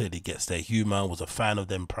somebody that clearly gets their humor, was a fan of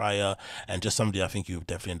them prior, and just somebody I think you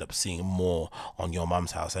definitely end up seeing more on Your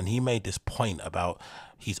Mum's House. And he made this point about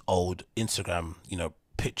his old Instagram, you know,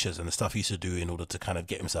 pictures and the stuff he used to do in order to kind of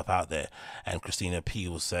get himself out there. And Christina P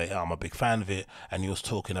will say, oh, I'm a big fan of it. And he was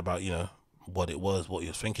talking about, you know, what it was, what he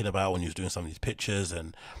was thinking about when he was doing some of these pictures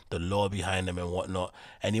and the lore behind them and whatnot.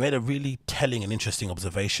 And he made a really telling and interesting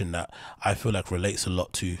observation that I feel like relates a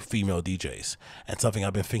lot to female DJs, and something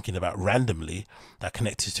I've been thinking about randomly that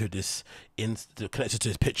connected to this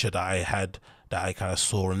picture that I had, that I kind of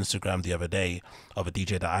saw on Instagram the other day of a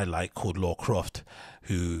DJ that I like called Laure Croft,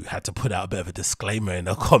 who had to put out a bit of a disclaimer in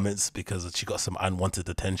the comments because she got some unwanted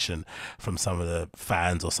attention from some of the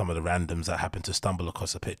fans or some of the randoms that happened to stumble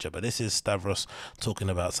across the picture. But this is Stavros talking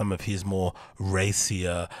about some of his more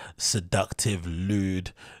racier, seductive,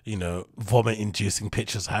 lewd, you know, vomit-inducing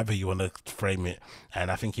pictures, however you want to frame it. And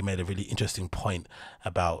I think he made a really interesting point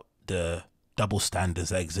about the double standards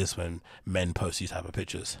that exist when men post these type of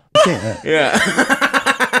pictures. Yeah.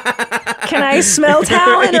 Can I smell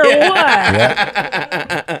talent or what?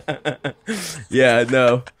 Yeah,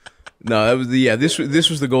 no, that was this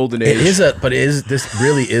was the golden age. This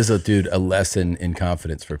really is a lesson in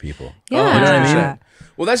confidence for people. Yeah. You know what I mean?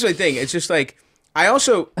 Well, that's the thing. It's just like, I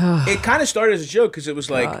also, it kind of started as a joke because it was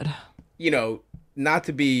like, God. you know, not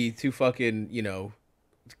to be too fucking, you know,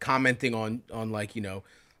 commenting on like, you know,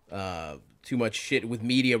 too much shit with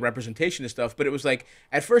media representation and stuff. But it was like,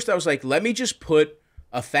 at first I was like, let me just put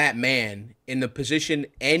a fat man in the position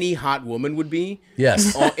any hot woman would be.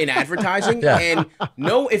 Yes. In advertising. Yeah. And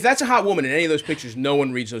if that's a hot woman in any of those pictures, no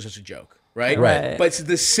one reads those as a joke. Right. Right. But it's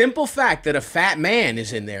the simple fact that a fat man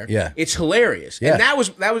is in there. Yeah. It's hilarious. Yeah. And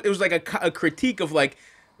it was like a critique of like,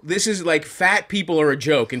 this is like fat people are a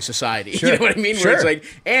joke in society. Sure. You know what I mean? Sure. Where it's like,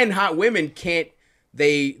 and hot women can't,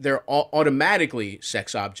 they're automatically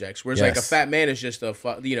sex objects. Whereas like a Yes. fat man is just and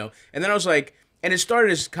then I was like, and it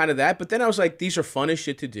started as kind of that, but then I was like, these are fun as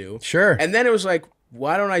shit to do. Sure. And then it was like,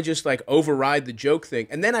 why don't I just like override the joke thing?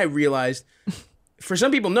 And then I realized, for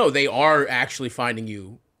some people, no, they are actually finding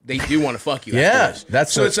you. They do want to fuck you. Yeah, after this.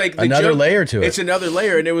 that's so it's like the another joke, layer to it. It's another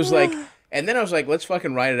layer, and it was like, and then I was like, let's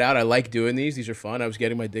fucking write it out. I like doing these. These are fun. I was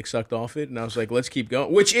getting my dick sucked off it, and I was like, let's keep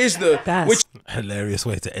going. Which is the Best. Hilarious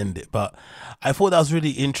way to end it. But I thought that was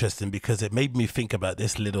really interesting because it made me think about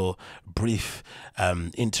this little brief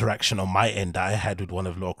interaction on my end that I had with one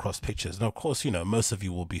of Laure Croft's pictures. And of course, you know, most of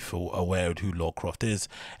you will be full aware of who Laure Croft is,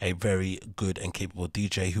 a very good and capable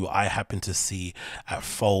DJ who I happened to see at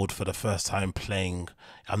Fold for the first time playing.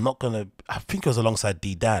 I think it was alongside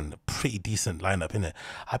D Dan. Pretty decent lineup, innit?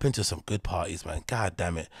 I've been to some good parties, man. God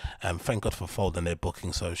damn it. Thank God for Fold and their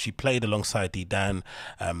booking. So she played alongside D Dan.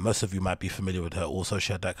 Most of you might be familiar with her. Also,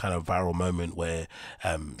 she had that kind of viral moment where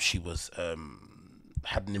she was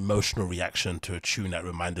had an emotional reaction to a tune that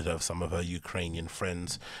reminded her of some of her Ukrainian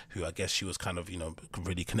friends who I guess she was kind of, you know,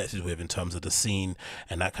 really connected with in terms of the scene,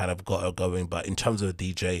 and that kind of got her going. But in terms of a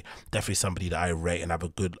DJ, definitely somebody that I rate and have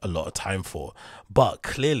a lot of time for. But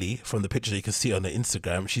clearly from the picture you can see on the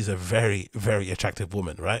Instagram, she's a very, very attractive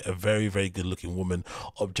woman, right? A very, very good looking woman,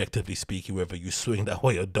 objectively speaking. Whether you swing that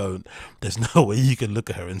way or don't, there's no way you can look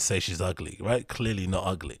at her and say she's ugly, right? Clearly not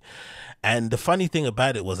ugly. And the funny thing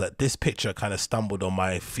about it was that this picture kind of stumbled on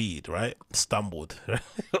my feed, right?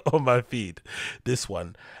 On my feed, this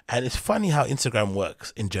one. And it's funny how Instagram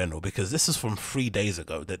works in general, because this is from 3 days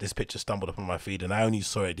ago that this picture stumbled upon my feed, and I only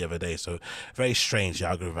saw it the other day. So very strange the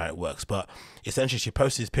algorithm how it works. But essentially she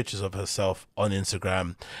posted pictures of herself on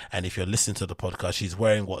Instagram, and if you're listening to the podcast, she's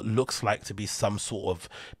wearing what looks like to be some sort of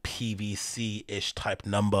PVC-ish type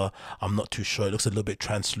number. I'm not too sure. It looks a little bit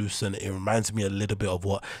translucent. It reminds me a little bit of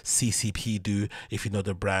what CCP do, if you know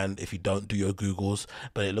the brand. If you don't, do your Googles.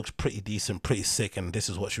 But it looks pretty decent, pretty sick, and this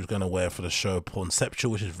is what she was going to wear for the show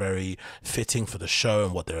Pornceptual, which is very fitting for the show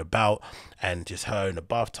and what they're about. And just her in the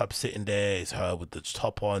bathtub sitting there, it's her with the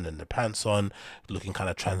top on and the pants on, looking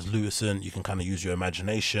kind of translucent. You can kind of use your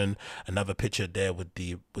imagination. Another picture there with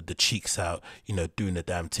the cheeks out, you know, doing the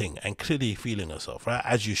damn thing and clearly feeling herself, right?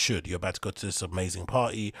 As you should. You're about to go to this amazing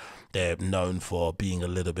party. They're known for being a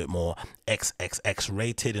little bit more XXX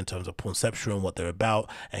rated in terms of Pornceptual and what they're about,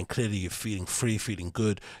 and clearly you're feeling free, feeling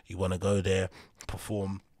good. You want to go there,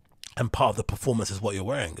 perform, and part of the performance is what you're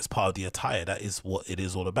wearing. It's part of the attire. That is what it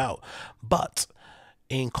is all about. But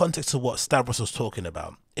in context of what Stavros was talking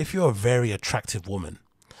about, if you're a very attractive woman,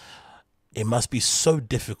 it must be so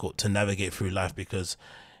difficult to navigate through life, because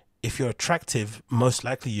if you're attractive, most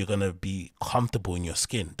likely you're going to be comfortable in your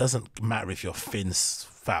skin. Doesn't matter if you're thin,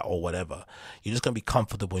 fat or whatever. You're just going to be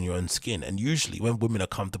comfortable in your own skin. And usually when women are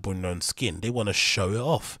comfortable in their own skin, they want to show it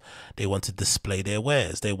off. They want to display their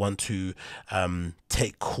wares. They want to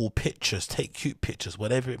take cool pictures, take cute pictures,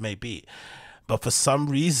 whatever it may be. But for some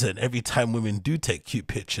reason, every time women do take cute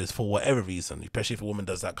pictures, for whatever reason, especially if a woman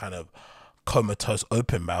does that kind of comatose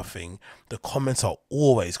open mouthing, the comments are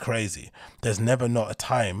always crazy. There's never not a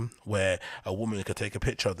time where a woman could take a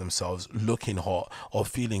picture of themselves looking hot or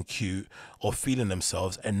feeling cute or feeling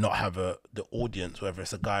themselves and not have the audience, whether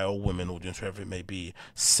it's a guy or woman audience, wherever it may be,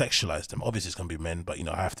 sexualize them. Obviously it's going to be men, but you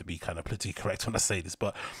know, I have to be kind of politically correct when I say this,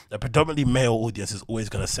 but a predominantly male audience is always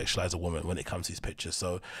going to sexualize a woman when it comes to these pictures.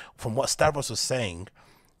 So from what Stavros was saying,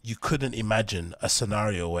 you couldn't imagine a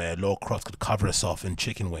scenario where Laure Croft could cover herself in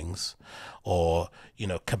chicken wings or, you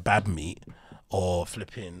know, kebab meat or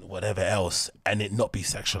flipping whatever else and it not be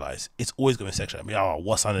sexualized. It's always going to be sexualized. I mean, oh,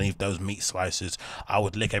 what's underneath those meat slices? I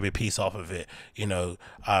would lick every piece off of it, you know,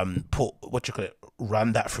 put, what you call it,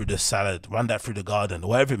 run that through the salad, run that through the garden,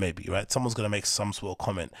 whatever it may be, right? Someone's going to make some sort of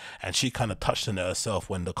comment, and she kind of touched on it herself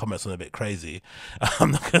when the comments were a bit crazy.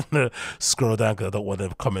 I'm not going to scroll down because I don't want the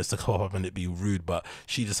comments to come up and it be rude, but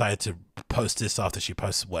she decided to post this after she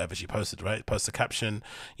posted whatever she posted, right? Post a caption,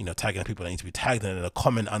 you know, tagging people that need to be tagged, and then a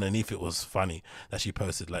comment underneath it was funny that she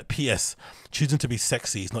posted, like, P.S. choosing to be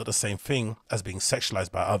sexy is not the same thing as being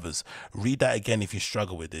sexualized by others. Read that again if you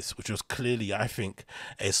struggle with this, which was clearly, I think,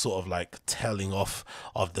 a sort of like telling off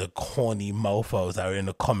of the corny mofos that are in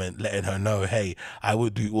the comment, letting her know, hey, I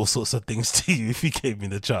would do all sorts of things to you if you gave me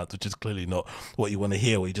the chance, which is clearly not what you want to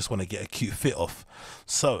hear, or you just want to get a cute fit off.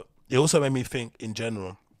 So it also made me think in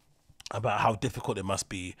general about how difficult it must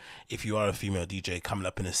be if you are a female DJ coming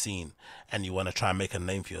up in a scene and you want to try and make a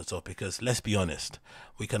name for yourself. Because let's be honest,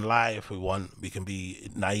 we can lie if we want, we can be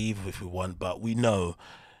naive if we want, but we know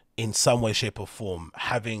in some way, shape or form,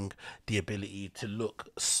 having the ability to look,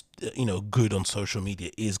 good on social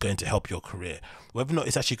media is going to help your career. Whether or not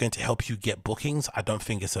it's actually going to help you get bookings, I don't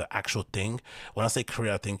think it's an actual thing. When I say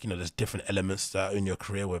career, I think, there's different elements that are in your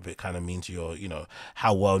career, whether it kind of means you're,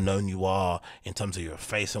 how well known you are in terms of your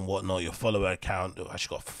face and whatnot. Your follower account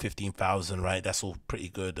actually got 15,000, right? That's all pretty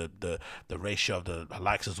good. The ratio of the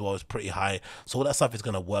likes as well is pretty high. So all that stuff is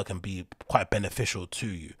going to work and be quite beneficial to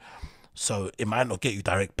you. So it might not get you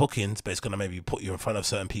direct bookings, but it's going to maybe put you in front of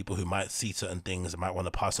certain people who might see certain things and might want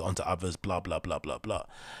to pass it on to others, blah, blah, blah, blah, blah.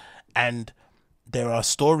 And there are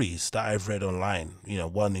stories that I've read online,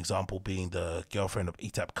 one example being the girlfriend of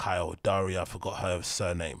Etap Kyle, Daria, I forgot her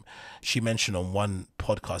surname. She mentioned on one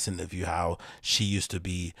podcast interview how she used to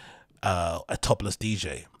be a topless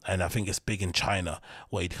DJ, and I think it's big in China,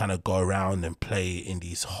 where you'd kind of go around and play in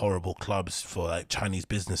these horrible clubs for like Chinese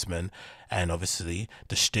businessmen, and obviously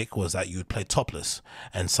the shtick was that you would play topless,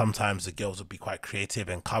 and sometimes the girls would be quite creative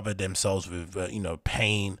and cover themselves with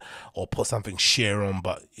paint or put something sheer on,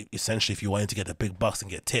 but essentially if you wanted to get the big bucks and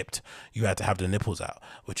get tipped, you had to have the nipples out,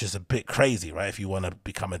 which is a bit crazy, right? If you want to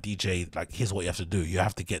become a DJ, like, here's what you have to do, you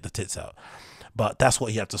have to get the tits out. But that's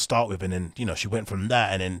what he had to start with, and then she went from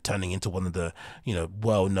that and then turning into one of the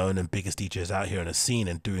well-known and biggest DJs out here in the scene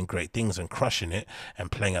and doing great things and crushing it and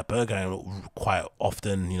playing at Burger quite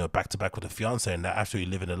often, back to back with a fiance, and that absolutely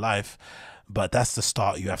living a life. But that's the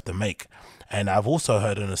start you have to make. And I've also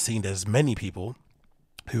heard on the scene there's many people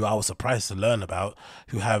who I was surprised to learn about,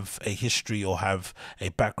 who have a history or have a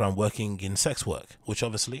background working in sex work, which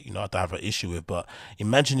obviously, I don't have an issue with. But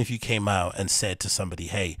imagine if you came out and said to somebody,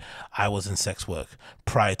 hey, I was in sex work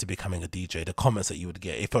prior to becoming a DJ, the comments that you would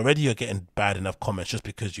get. If already you're getting bad enough comments just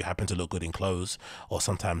because you happen to look good in clothes, or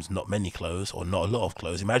sometimes not many clothes or not a lot of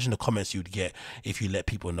clothes, imagine the comments you'd get if you let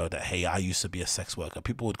people know that, hey, I used to be a sex worker.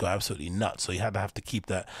 People would go absolutely nuts. So you had to have to keep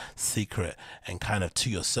that secret and kind of to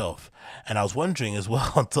yourself. And I was wondering as well,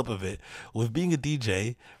 on top of it, with being a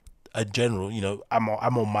DJ in general, I'm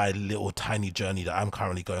on my little tiny journey that I'm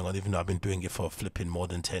currently going on, even though I've been doing it for flipping more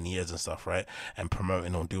than 10 years and stuff, right? And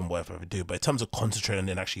promoting or doing whatever I do. But in terms of concentrating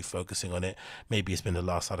and actually focusing on it, maybe it's been the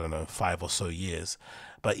last, 5 or so years.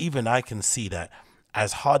 But even I can see that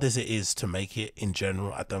as hard as it is to make it in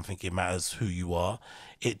general, I don't think it matters who you are.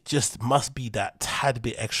 It just must be that tad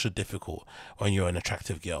bit extra difficult when you're an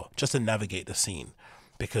attractive girl, just to navigate the scene.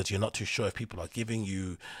 Because you're not too sure if people are giving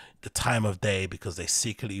you the time of day because they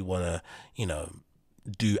secretly want to,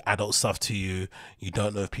 do adult stuff to you. You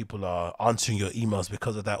don't know if people are answering your emails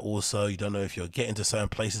because of that also. You don't know if you're getting to certain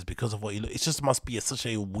places because of what you look. It just must be such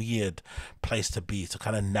a weird place to be, to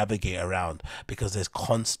kind of navigate around, because there's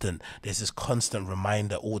this constant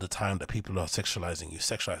reminder all the time that people are sexualizing you.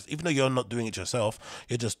 Even though you're not doing it yourself,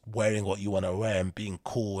 you're just wearing what you want to wear and being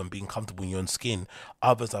cool and being comfortable in your own skin.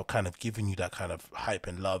 Others are kind of giving you that kind of hype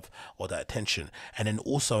and love or that attention. And then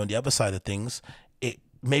also on the other side of things, it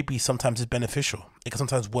maybe sometimes it's beneficial. It can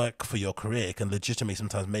sometimes work for your career. It can legitimately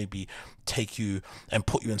sometimes maybe take you and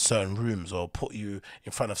put you in certain rooms, or put you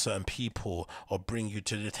in front of certain people, or bring you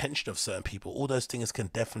to the attention of certain people. All those things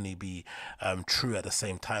can definitely be true at the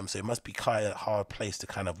same time. So it must be quite a hard place to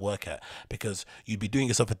kind of work at, because you'd be doing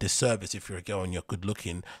yourself a disservice if you're a girl and you're good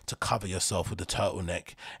looking to cover yourself with a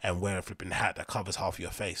turtleneck and wear a flipping hat that covers half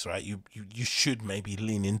your face, right? You should maybe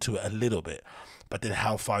lean into it a little bit. But then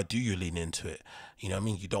how far do you lean into it?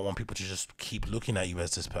 You don't want people to just keep looking at you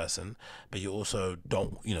as this person, but you also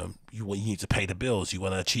don't, you need to pay the bills. You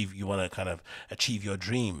want to kind of achieve your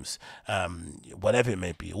dreams, whatever it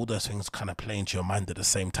may be. All those things kind of play into your mind at the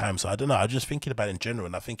same time. So I don't know. I'm just thinking about it in general,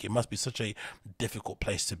 and I think it must be such a difficult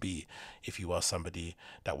place to be if you are somebody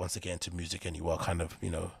that wants to get into music and you are kind of,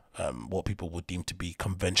 what people would deem to be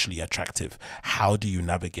conventionally attractive. How do you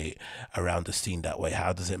navigate around the scene that way?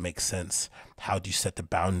 How does it make sense? How do you set the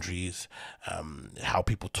boundaries? How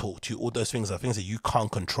people talk to you? All those things are things that you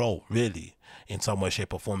can't control, really, in some way,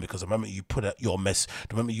 shape, or form. Because the moment you put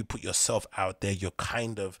the moment you put yourself out there, you're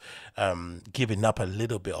kind of giving up a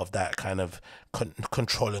little bit of that kind of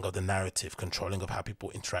controlling of the narrative, controlling of how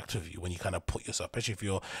people interact with you. When you kind of put yourself, especially if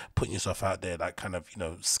you're putting yourself out there, like kind of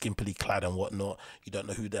skimpily clad and whatnot, you don't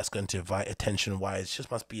know who that's going to invite attention wise. It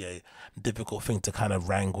just must be a difficult thing to kind of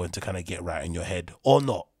wrangle and to kind of get right in your head, or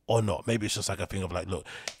not. or not. Maybe it's just like a thing of like, look,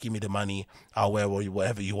 give me the money, I'll wear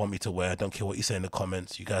whatever you want me to wear. I don't care what you say in the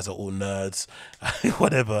comments. You guys are all nerds,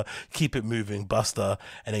 whatever. Keep it moving, Buster,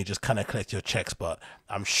 and then you just kind of collect your checks. But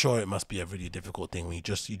I'm sure it must be a really difficult thing when you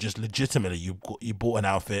just legitimately you bought an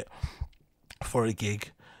outfit for a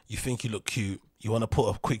gig. You think you look cute. You want to put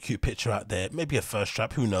a quick cute picture out there, maybe a first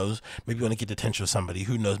strap, who knows? Maybe you want to get the attention of somebody,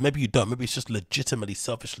 who knows? Maybe you don't. Maybe it's just legitimately,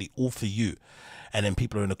 selfishly all for you. And then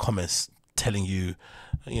people are in the comments telling you,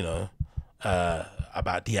 you know,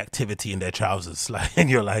 about the activity in their trousers. Like, and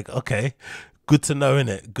you're like, okay, good to know,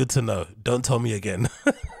 innit? Good to know. Don't tell me again.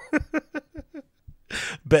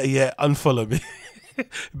 Better yet, unfollow me.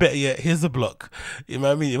 Better yet, here's a block. You know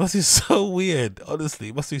what I mean? It must be so weird. Honestly,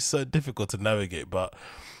 it must be so difficult to navigate. But,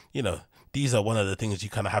 you know, these are one of the things you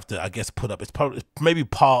kind of have to, I guess, put up. It's probably maybe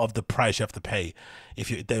part of the price you have to pay if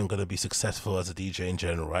you're then going to be successful as a DJ in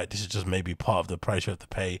general, right? This is just maybe part of the price you have to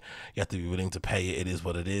pay. You have to be willing to pay it. It is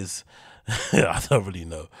what it is. I don't really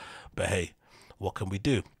know. But hey, what can we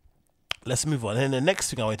do? Let's move on. And the next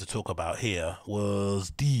thing I wanted to talk about here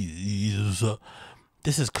was these.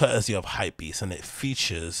 This is courtesy of Hypebeast, and it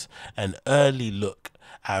features an early look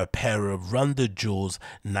at a pair of Run the Jewels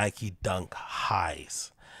Nike Dunk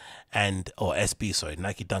Highs. Nike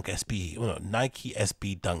Dunk SB, Nike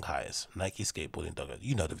SB Dunk Highs, Nike skateboarding dunk,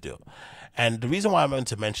 you know the deal. And the reason why I'm going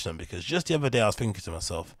to mention them, because just the other day I was thinking to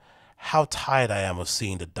myself how tired I am of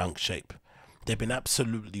seeing the dunk shape. They've been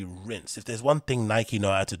absolutely rinsed. If there's one thing Nike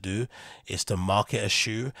know how to do, is to market a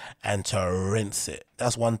shoe and to rinse it.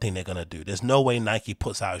 That's one thing they're going to do. There's no way Nike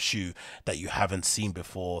puts out a shoe that you haven't seen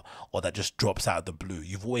before or that just drops out of the blue.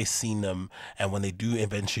 You've always seen them, and when they do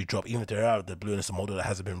eventually drop, even if they're out of the blue and it's a model that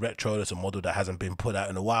hasn't been retro, it's a model that hasn't been put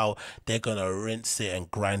out in a while, they're going to rinse it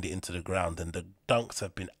and grind it into the ground. And the dunks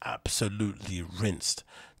have been absolutely rinsed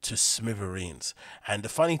to smithereens. And the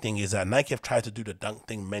funny thing is that Nike have tried to do the dunk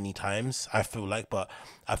thing many times, I feel like, but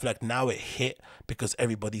I feel like now it hit because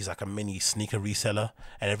everybody's like a mini sneaker reseller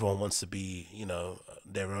and everyone wants to be, you know,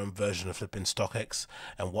 their own version of flipping StockX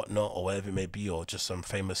and whatnot, or whatever it may be, or just some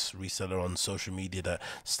famous reseller on social media that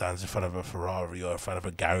stands in front of a Ferrari or in front of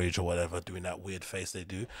a garage or whatever, doing that weird face they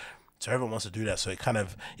do. So everyone wants to do that. So it kind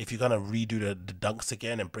of, if you're going to redo the dunks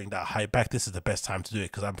again and bring that hype back, this is the best time to do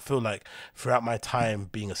it. Because I feel like throughout my time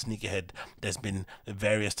being a sneakerhead, there's been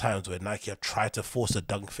various times where Nike have tried to force a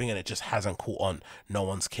dunk thing and it just hasn't caught on. No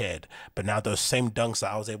one's cared. But now those same dunks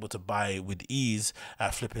that I was able to buy with ease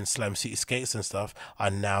at flipping Slam City Skates and stuff are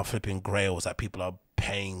now flipping grails that people are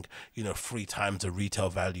paying, you know, 3 times the retail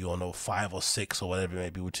value on, or 5 or 6 or whatever it may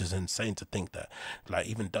be, which is insane to think that. Like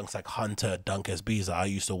even dunks like Hunter Dunk SBs that I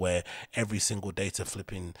used to wear every single day to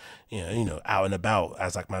flipping, you know, out and about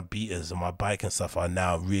as like my beaters and my bike and stuff, are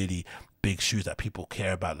now really big shoes that people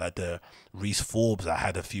care about. Like the Reese Forbes, I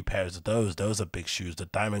had a few pairs of those are big shoes. The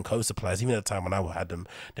Diamond Co supplies, even at the time when I had them,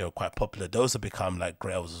 they were quite popular. Those have become like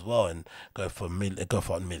grails as well, and go for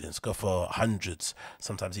millions, go for hundreds,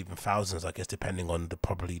 sometimes even thousands, I guess, depending on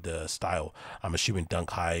probably the style. I'm assuming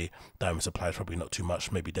Dunk High Diamond Supply is probably not too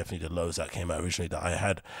much, maybe definitely the lows that came out originally that I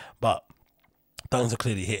had, but dunks are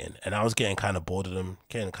clearly hitting, and I was getting kind of bored of them,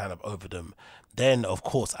 getting kind of over them. Then, of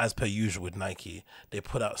course, as per usual with Nike, they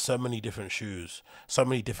put out so many different shoes, so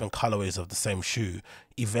many different colorways of the same shoe.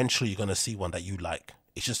 Eventually, you're going to see one that you like.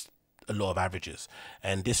 It's just a lot of averages.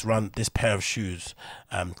 And this pair of shoes,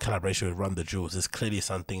 collaboration with Run the Jewels, is clearly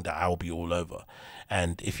something that I will be all over.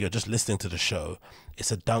 And if you're just listening to the show,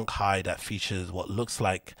 it's a dunk high that features what looks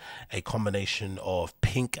like a combination of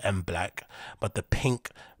pink and black, but the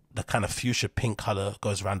kind of fuchsia pink color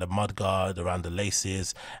goes around the mudguard, around the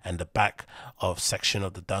laces, and the back of section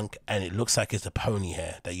of the dunk, and it looks like it's the pony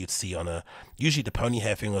hair that you'd see on a. Usually, the pony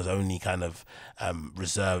hair thing was only kind of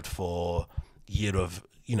reserved for year of,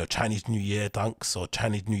 you know, Chinese New Year dunks or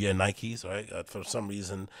Chinese New Year Nikes, right? For some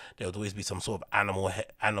reason, there would always be some sort of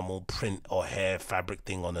animal print or hair fabric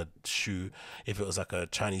thing on a shoe. If it was like a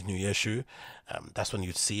Chinese New Year shoe, that's when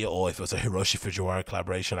you'd see it. Or if it was a Hiroshi Fujiwara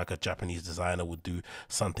collaboration, like a Japanese designer would do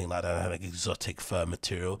something like that, like exotic fur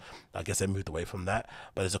material. I guess they moved away from that.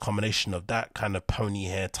 But it's a combination of that kind of pony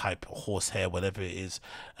hair type, horse hair, whatever it is,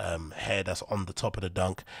 hair that's on the top of the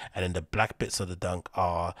dunk, and then the black bits of the dunk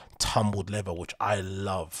are tumbled leather, which I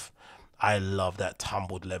love. I love that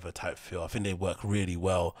tumbled leather type feel. I think they work really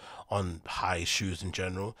well on high shoes in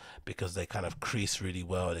general because they kind of crease really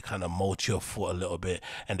well. They kind of mold your foot a little bit,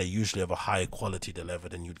 and they usually have a higher quality the leather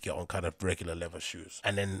than you'd get on kind of regular leather shoes.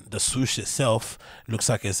 And then the swoosh itself looks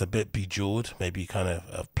like it's a bit bejeweled, maybe kind of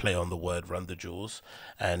a play on the word Run the Jewels.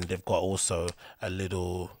 And they've got also a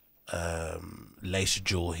little lace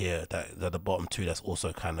jewel here that at the bottom too, that's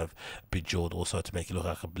also kind of bejeweled, also to make it look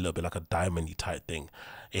like a little bit like a diamondy type thing.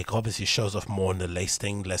 It obviously shows off more on the lace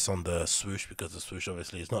thing, less on the swoosh, because the swoosh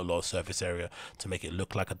obviously is not a lot of surface area to make it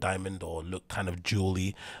look like a diamond or look kind of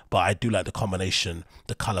jewelly. But I do like the combination,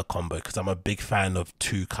 the color combo, because I'm a big fan of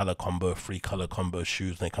 2-color combo, 3-color combo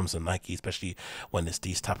shoes when it comes to Nike, especially when it's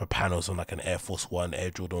these type of panels on like an Air Force One,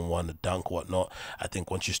 Air Jordan 1, a Dunk, whatnot. I think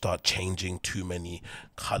once you start changing too many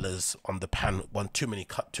colors on the panel, too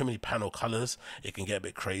many panel colors, it can get a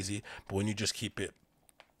bit crazy. But when you just keep it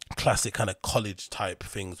classic kind of college type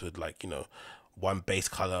things with, like, you know, one base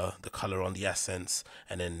color, the color on the accents,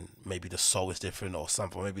 and then maybe the sole is different or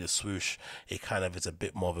something, or maybe the swoosh, it kind of is a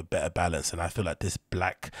bit more of a better balance. And I feel like this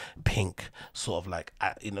black pink sort of like,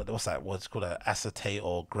 you know, what's called an acetate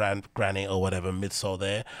or granite or whatever midsole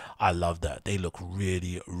there, I love that. They look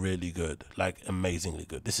really, really good, like amazingly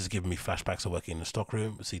good. This is giving me flashbacks of working in the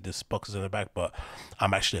stockroom. See this boxes in the back, but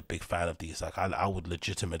I'm actually a big fan of these. Like I would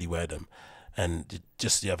legitimately wear them. And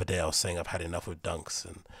just the other day I was saying I've had enough with Dunks,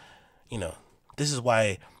 and you know, this is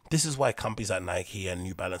why companies like Nike and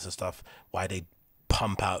New Balance and stuff, why they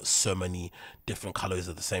pump out so many different colors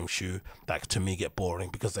of the same shoe, that to me get boring,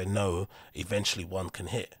 because they know eventually one can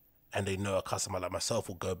hit, and they know a customer like myself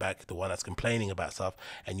will go back, the one that's complaining about stuff,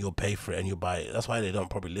 and you'll pay for it and you'll buy it. That's why they don't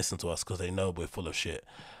probably listen to us, because they know we're full of shit.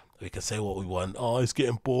 We can say what we want. Oh, it's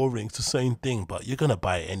getting boring. It's the same thing, but you're gonna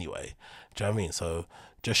buy it anyway. Do you know what I mean? So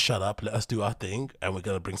just shut up, let us do our thing, and we're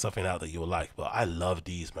gonna bring something out that you'll like. But I love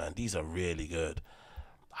these, man. These are really good.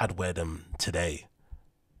 I'd wear them today,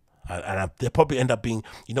 they'll probably end up being,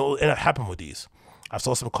 you know, what end up happening with these. I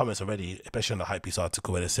saw some comments already, especially on the Hypebeast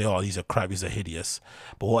article, where they say, oh, these are crap, these are hideous.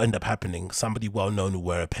 But what end up happening, somebody well-known will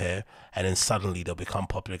wear a pair, and then suddenly they'll become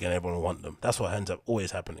popular again, everyone will want them. That's what ends up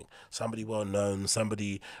always happening. Somebody well-known,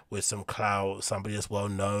 somebody with some clout, somebody that's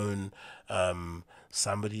well-known,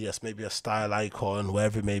 somebody that's maybe a style icon,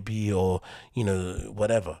 wherever it may be, or, you know,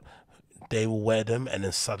 whatever. They will wear them, and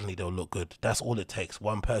then suddenly they'll look good. That's all it takes,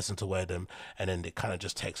 one person to wear them, and then it kind of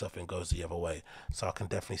just takes off and goes the other way. So I can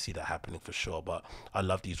definitely see that happening for sure. But I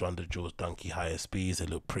love these Run the Jewels Donkey High SBs. They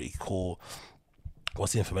look pretty cool.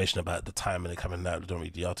 What's the information about the time when they're coming out? Don't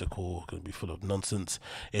read the article, it's going to be full of nonsense.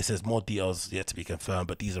 It says more details yet to be confirmed,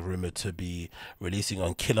 but these are rumored to be releasing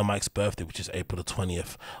on Killer Mike's birthday, which is April the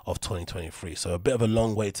 20th of 2023. So a bit of a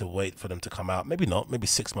long way to wait for them to come out. Maybe not, maybe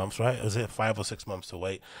 6 months, right? Is it 5 or 6 months to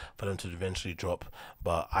wait for them to eventually drop?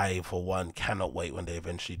 But I, for one, cannot wait when they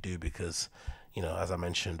eventually do, because, you know, as I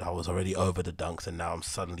mentioned, I was already over the Dunks, and now I'm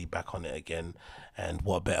suddenly back on it again. And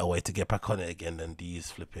what better way to get back on it again than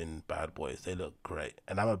these flipping bad boys? They look great.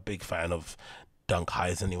 And I'm a big fan of Dunk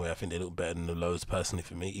Highs anyway. I think they look better than the lows personally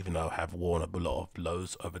for me, even though I have worn a lot of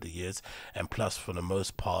lows over the years. And plus, for the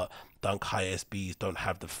most part, Dunk High SBs don't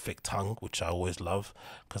have the thick tongue, which I always love,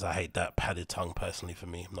 because I hate that padded tongue personally for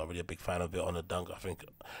me. I'm not really a big fan of it on a Dunk. I think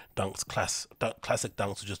classic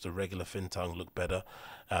Dunks with just a regular thin tongue look better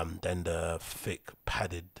than the thick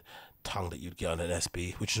padded tongue that you'd get on an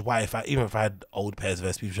SB, which is why even if I had old pairs of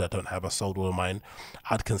SBs, which I don't have, I sold all of mine,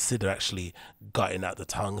 I'd consider actually gutting out the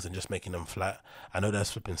tongues and just making them flat. I know that's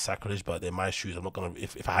flipping sacrilege, but they're my shoes. I'm not gonna,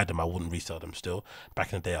 if I had them, I wouldn't resell them still.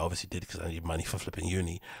 Back in the day, I obviously did, because I need money for flipping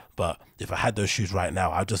uni. But if I had those shoes right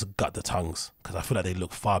now, I'd just gut the tongues, because I feel like they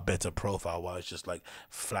look far better profile while it's just like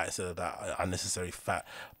flat instead of that unnecessary fat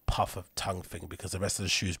puff of tongue thing, because the rest of the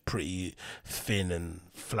shoe is pretty thin and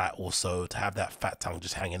flat. Also, to have that fat tongue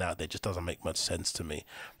just hanging out there just doesn't make much sense to me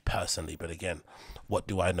personally. But again, what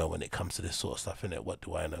do I know when it comes to this sort of stuff, innit? What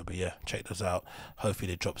do I know? But yeah, check those out. Hopefully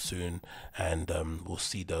they drop soon, and we'll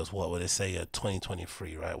see those, what would they say,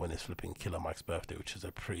 2023, right, when it's flipping Killer Mike's birthday, which is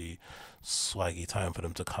a pretty swaggy time for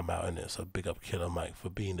them to come out, innit? So big up Killer Mike for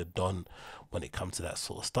being the don when it comes to that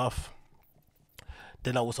sort of stuff.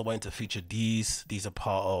 Then I also wanted to feature these. These are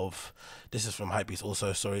part of, this is from Hypebeast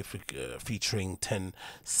also, sorry, featuring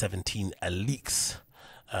 1017 ALYX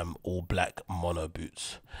all black mono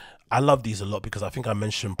boots. I love these a lot, because I think I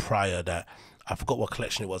mentioned prior that I forgot what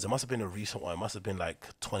collection it was. It must have been a recent one. It must have been like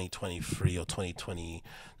 2023 or 2020,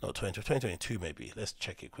 not 2022 maybe. Let's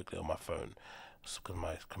check it quickly on my phone, because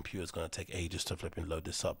my computer's going to take ages to flip and load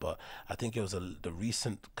this up. But I think it was the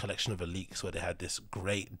recent collection of ALYX, where they had this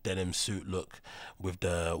great denim suit look with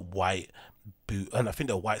the white boot, and I think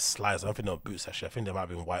they're white slides. I don't think they're boots actually. I think they might have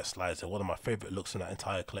been white slides. They're one of my favorite looks in that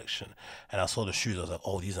entire collection. And I saw the shoes, I was like,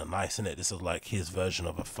 oh, these are nice, innit? This is like his version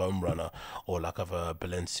of a foam runner, or like of a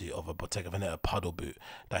Balenciaga, of a Bottega Veneta puddle boot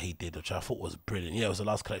that he did, which I thought was brilliant. Yeah, it was the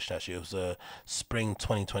last collection actually. It was a spring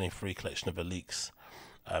 2023 collection of ALYX.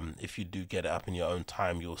 If you do get it up in your own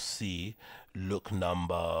time, you'll see look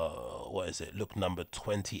number, what is it? Look number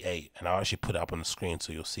 28. And I'll actually put it up on the screen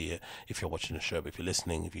so you'll see it if you're watching the show. But if you're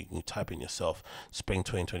listening, if you can type in yourself, Spring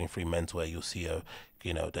 2023 menswear, you'll see the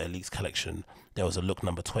ALYX collection. There was a look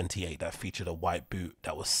number 28 that featured a white boot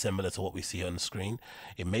that was similar to what we see on the screen.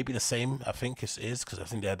 It may be the same, I think it is, because I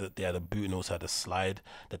think they had a boot and also had a slide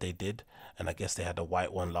that they did. And I guess they had the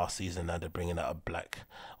white one last season. Now they're bringing out a black,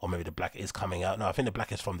 or maybe the black is coming out. No, I think the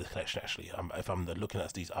black is from this collection actually. If I'm looking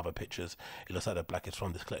at these other pictures, it looks like the black is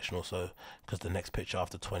from this collection also, because the next picture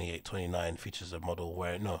after 28, 29 features a model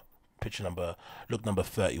wearing, look number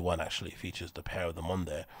 31 actually features the pair of them on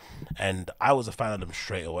there. And I was a fan of them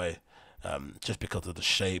straight away, just because of the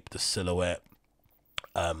shape, the silhouette,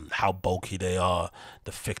 how bulky they are,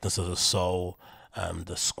 the thickness of the sole,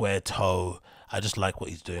 the square toe. I just like what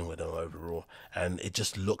he's doing with them overall, and it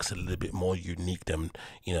just looks a little bit more unique than,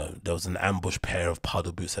 there was an ambush pair of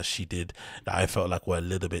paddle boots that she did that I felt like were a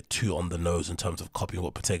little bit too on the nose in terms of copying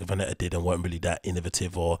what Bottega Veneta did and weren't really that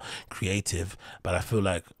innovative or creative. But I feel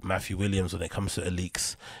like Matthew Williams, when it comes to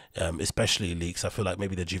ALYX, especially ALYX, I feel like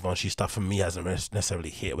maybe the Givenchy stuff for me hasn't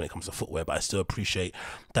necessarily hit when it comes to footwear, but I still appreciate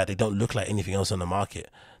that they don't look like anything else on the market.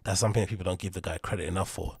 That's something that people don't give the guy credit enough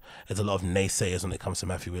for. There's a lot of naysayers when it comes to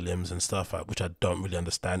Matthew Williams and stuff, which I don't really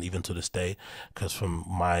understand even to this day, because from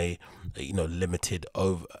my, limited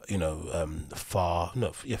from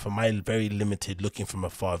my very limited looking from a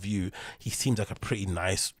far view, he seems like a pretty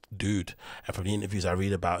nice dude. And from the interviews I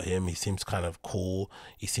read about him, he seems kind of cool,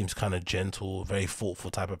 he seems kind of gentle, very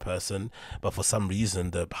thoughtful type of person. But for some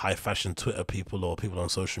reason, the high fashion Twitter people or people on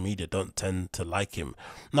social media don't tend to like him.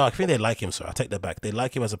 No, I think they like him, so I take that back. They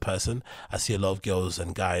like him as a person. I see a lot of girls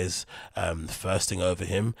and guys thirsting over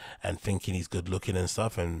him and thinking he's good looking and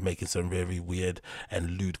stuff, and making some very weird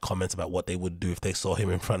and lewd comments about what they would do if they saw him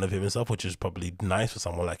in front of him and stuff, which is probably nice for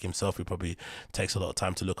someone like himself who probably takes a lot of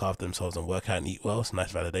time to look after themselves and work out and eat well. It's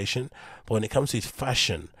nice validation. But when it comes to his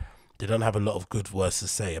fashion, they don't have a lot of good words to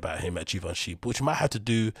say about him at Givenchy, which might have to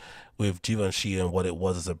do with Givenchy and what it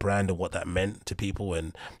was as a brand and what that meant to people,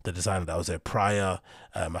 and the designer that was there prior.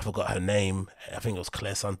 I forgot her name. I think it was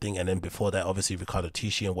Claire something. And then before that, obviously, Riccardo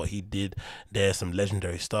Tisci and what he did there, some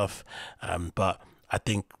legendary stuff. But I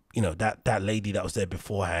think, that lady that was there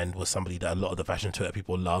beforehand was somebody that a lot of the fashion Twitter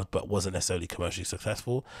people loved, but wasn't necessarily commercially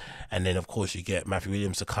successful. And then, of course, you get Matthew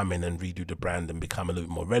Williams to come in and redo the brand and become a little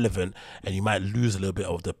bit more relevant, and you might lose a little bit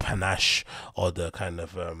of the panache or the kind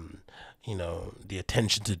of the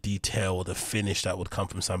attention to detail or the finish that would come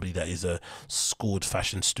from somebody that is a schooled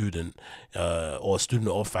fashion student, or a student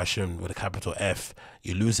of fashion with a capital F.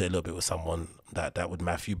 You lose it a little bit with someone that would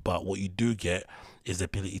Matthew. But what you do get is the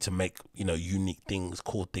ability to make, unique things,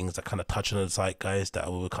 cool things that kind of touch on the zeitgeist that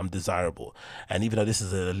will become desirable. And even though this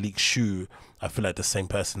is a ALYX shoe, I feel like the same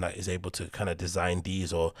person that is able to kind of design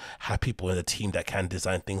these or have people in the team that can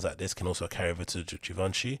design things like this can also carry over to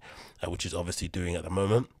Givenchy, which is obviously doing at the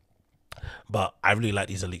moment. But I really like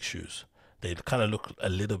these ALYX shoes. They kind of look a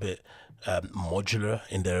little bit modular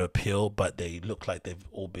in their appeal, but they look like they've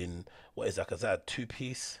all been, what is that? Is that a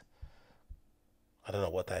two-piece? I don't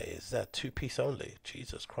know what that is. Is that a two-piece only?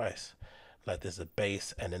 Jesus Christ. Like there's a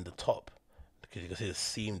base and then the top, because you can see the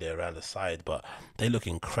seam there around the side, but they look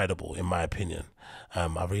incredible in my opinion.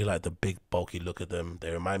 I really like the big bulky look of them.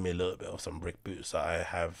 They remind me a little bit of some Rick boots that I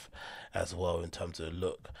have as well in terms of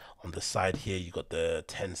look. On the side here, you got the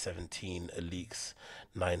 1017 ALYX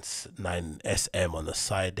 9SM on the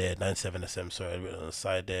side there, 97SM, sorry, written on the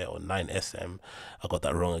side there, or 9SM. I got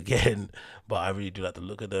that wrong again, but I really do like the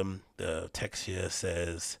look of them. The text here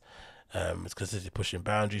says, it's consistently pushing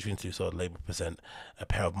boundaries. We need to label present a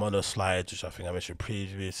pair of mono slides, which I think I mentioned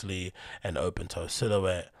previously, an open toe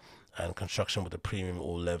silhouette, and construction with a premium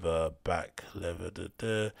all leather back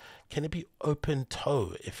leather. Can it be open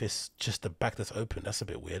toe if it's just the back that's open? That's a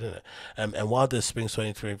bit weird, isn't it? And while the spring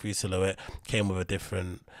 2023 silhouette came with a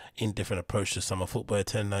different approach to summer footwear,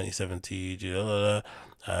 1090-70,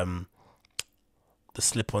 the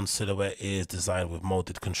slip-on silhouette is designed with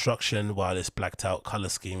molded construction, while its blacked out color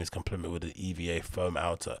scheme is complemented with an EVA foam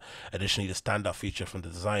outer. Additionally, the standout feature from the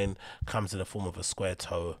design comes in the form of a square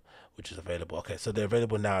toe, which is available. Okay, so they're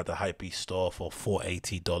available now at the Hypebeast store for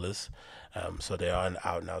 $480. So they are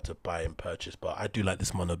out now to buy and purchase. But I do like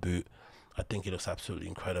this mono boot. I think it looks absolutely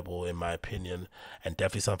incredible in my opinion, and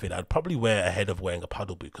definitely something I'd probably wear ahead of wearing a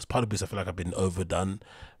paddle boot, because paddle boots I feel like have been overdone,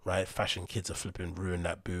 right? Fashion kids are flipping ruined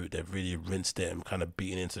that boot. They've really rinsed it and kind of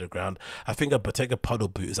beaten it into the ground. I think a Bottega paddle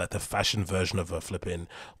boot is like the fashion version of a flipping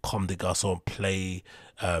Comme des Garçons play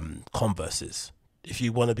Converses. If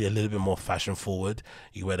you want to be a little bit more fashion forward,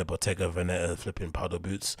 you wear the Bottega Veneta flipping paddle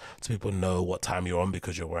boots so people know what time you're on,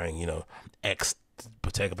 because you're wearing, X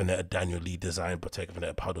Bottega Veneta Daniel Lee design, Bottega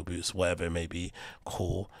Veneta paddle boots, whatever it may be,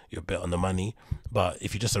 cool, you're a bit on the money. But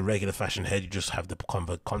if you're just a regular fashion head, you just have the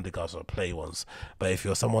Converse or play ones. But if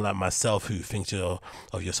you're someone like myself who thinks of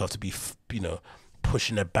yourself to be,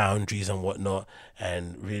 pushing the boundaries and whatnot,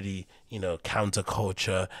 and really,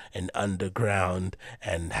 counterculture and underground,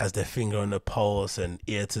 and has their finger on the pulse and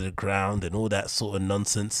ear to the ground and all that sort of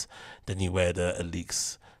nonsense, then you wear the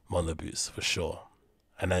ALYX mono boots for sure.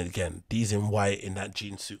 And then again, these in white, in that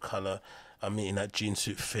jean suit color, in that jean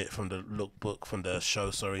suit fit from the lookbook, from the show,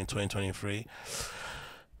 in 2023.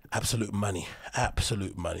 Absolute money. I'm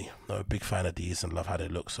a big fan of these and love how they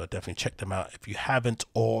look, so definitely check them out if you haven't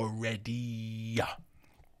already.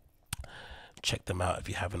 Check them out if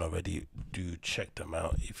you haven't already. Do check them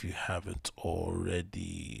out if you haven't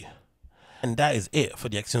already. And that is it for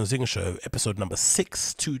the AgostinhoZinga Show, episode number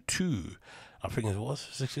 622. I think it was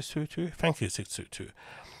 622. Thank you, 622.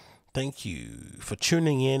 Thank you for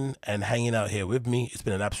tuning in and hanging out here with me. It's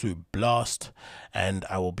been an absolute blast, and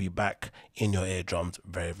I will be back in your eardrums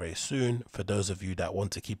very, very soon. For those of you that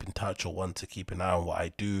want to keep in touch or want to keep an eye on what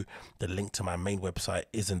I do, the link to my main website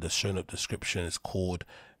is in the show note description. It's called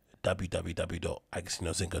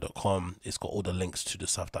www.AgostinhoZinga.com. It's got all the links to the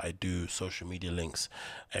stuff that I do, social media links,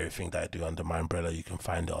 everything that I do under my umbrella. You can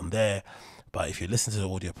find it on there. But if you listen to the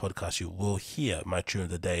audio podcast, you will hear my tune of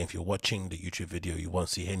the day. If you're watching the YouTube video, you won't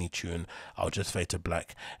see any tune. I'll just fade to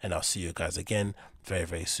black, and I'll see you guys again very,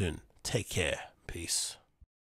 very soon. Take care. Peace.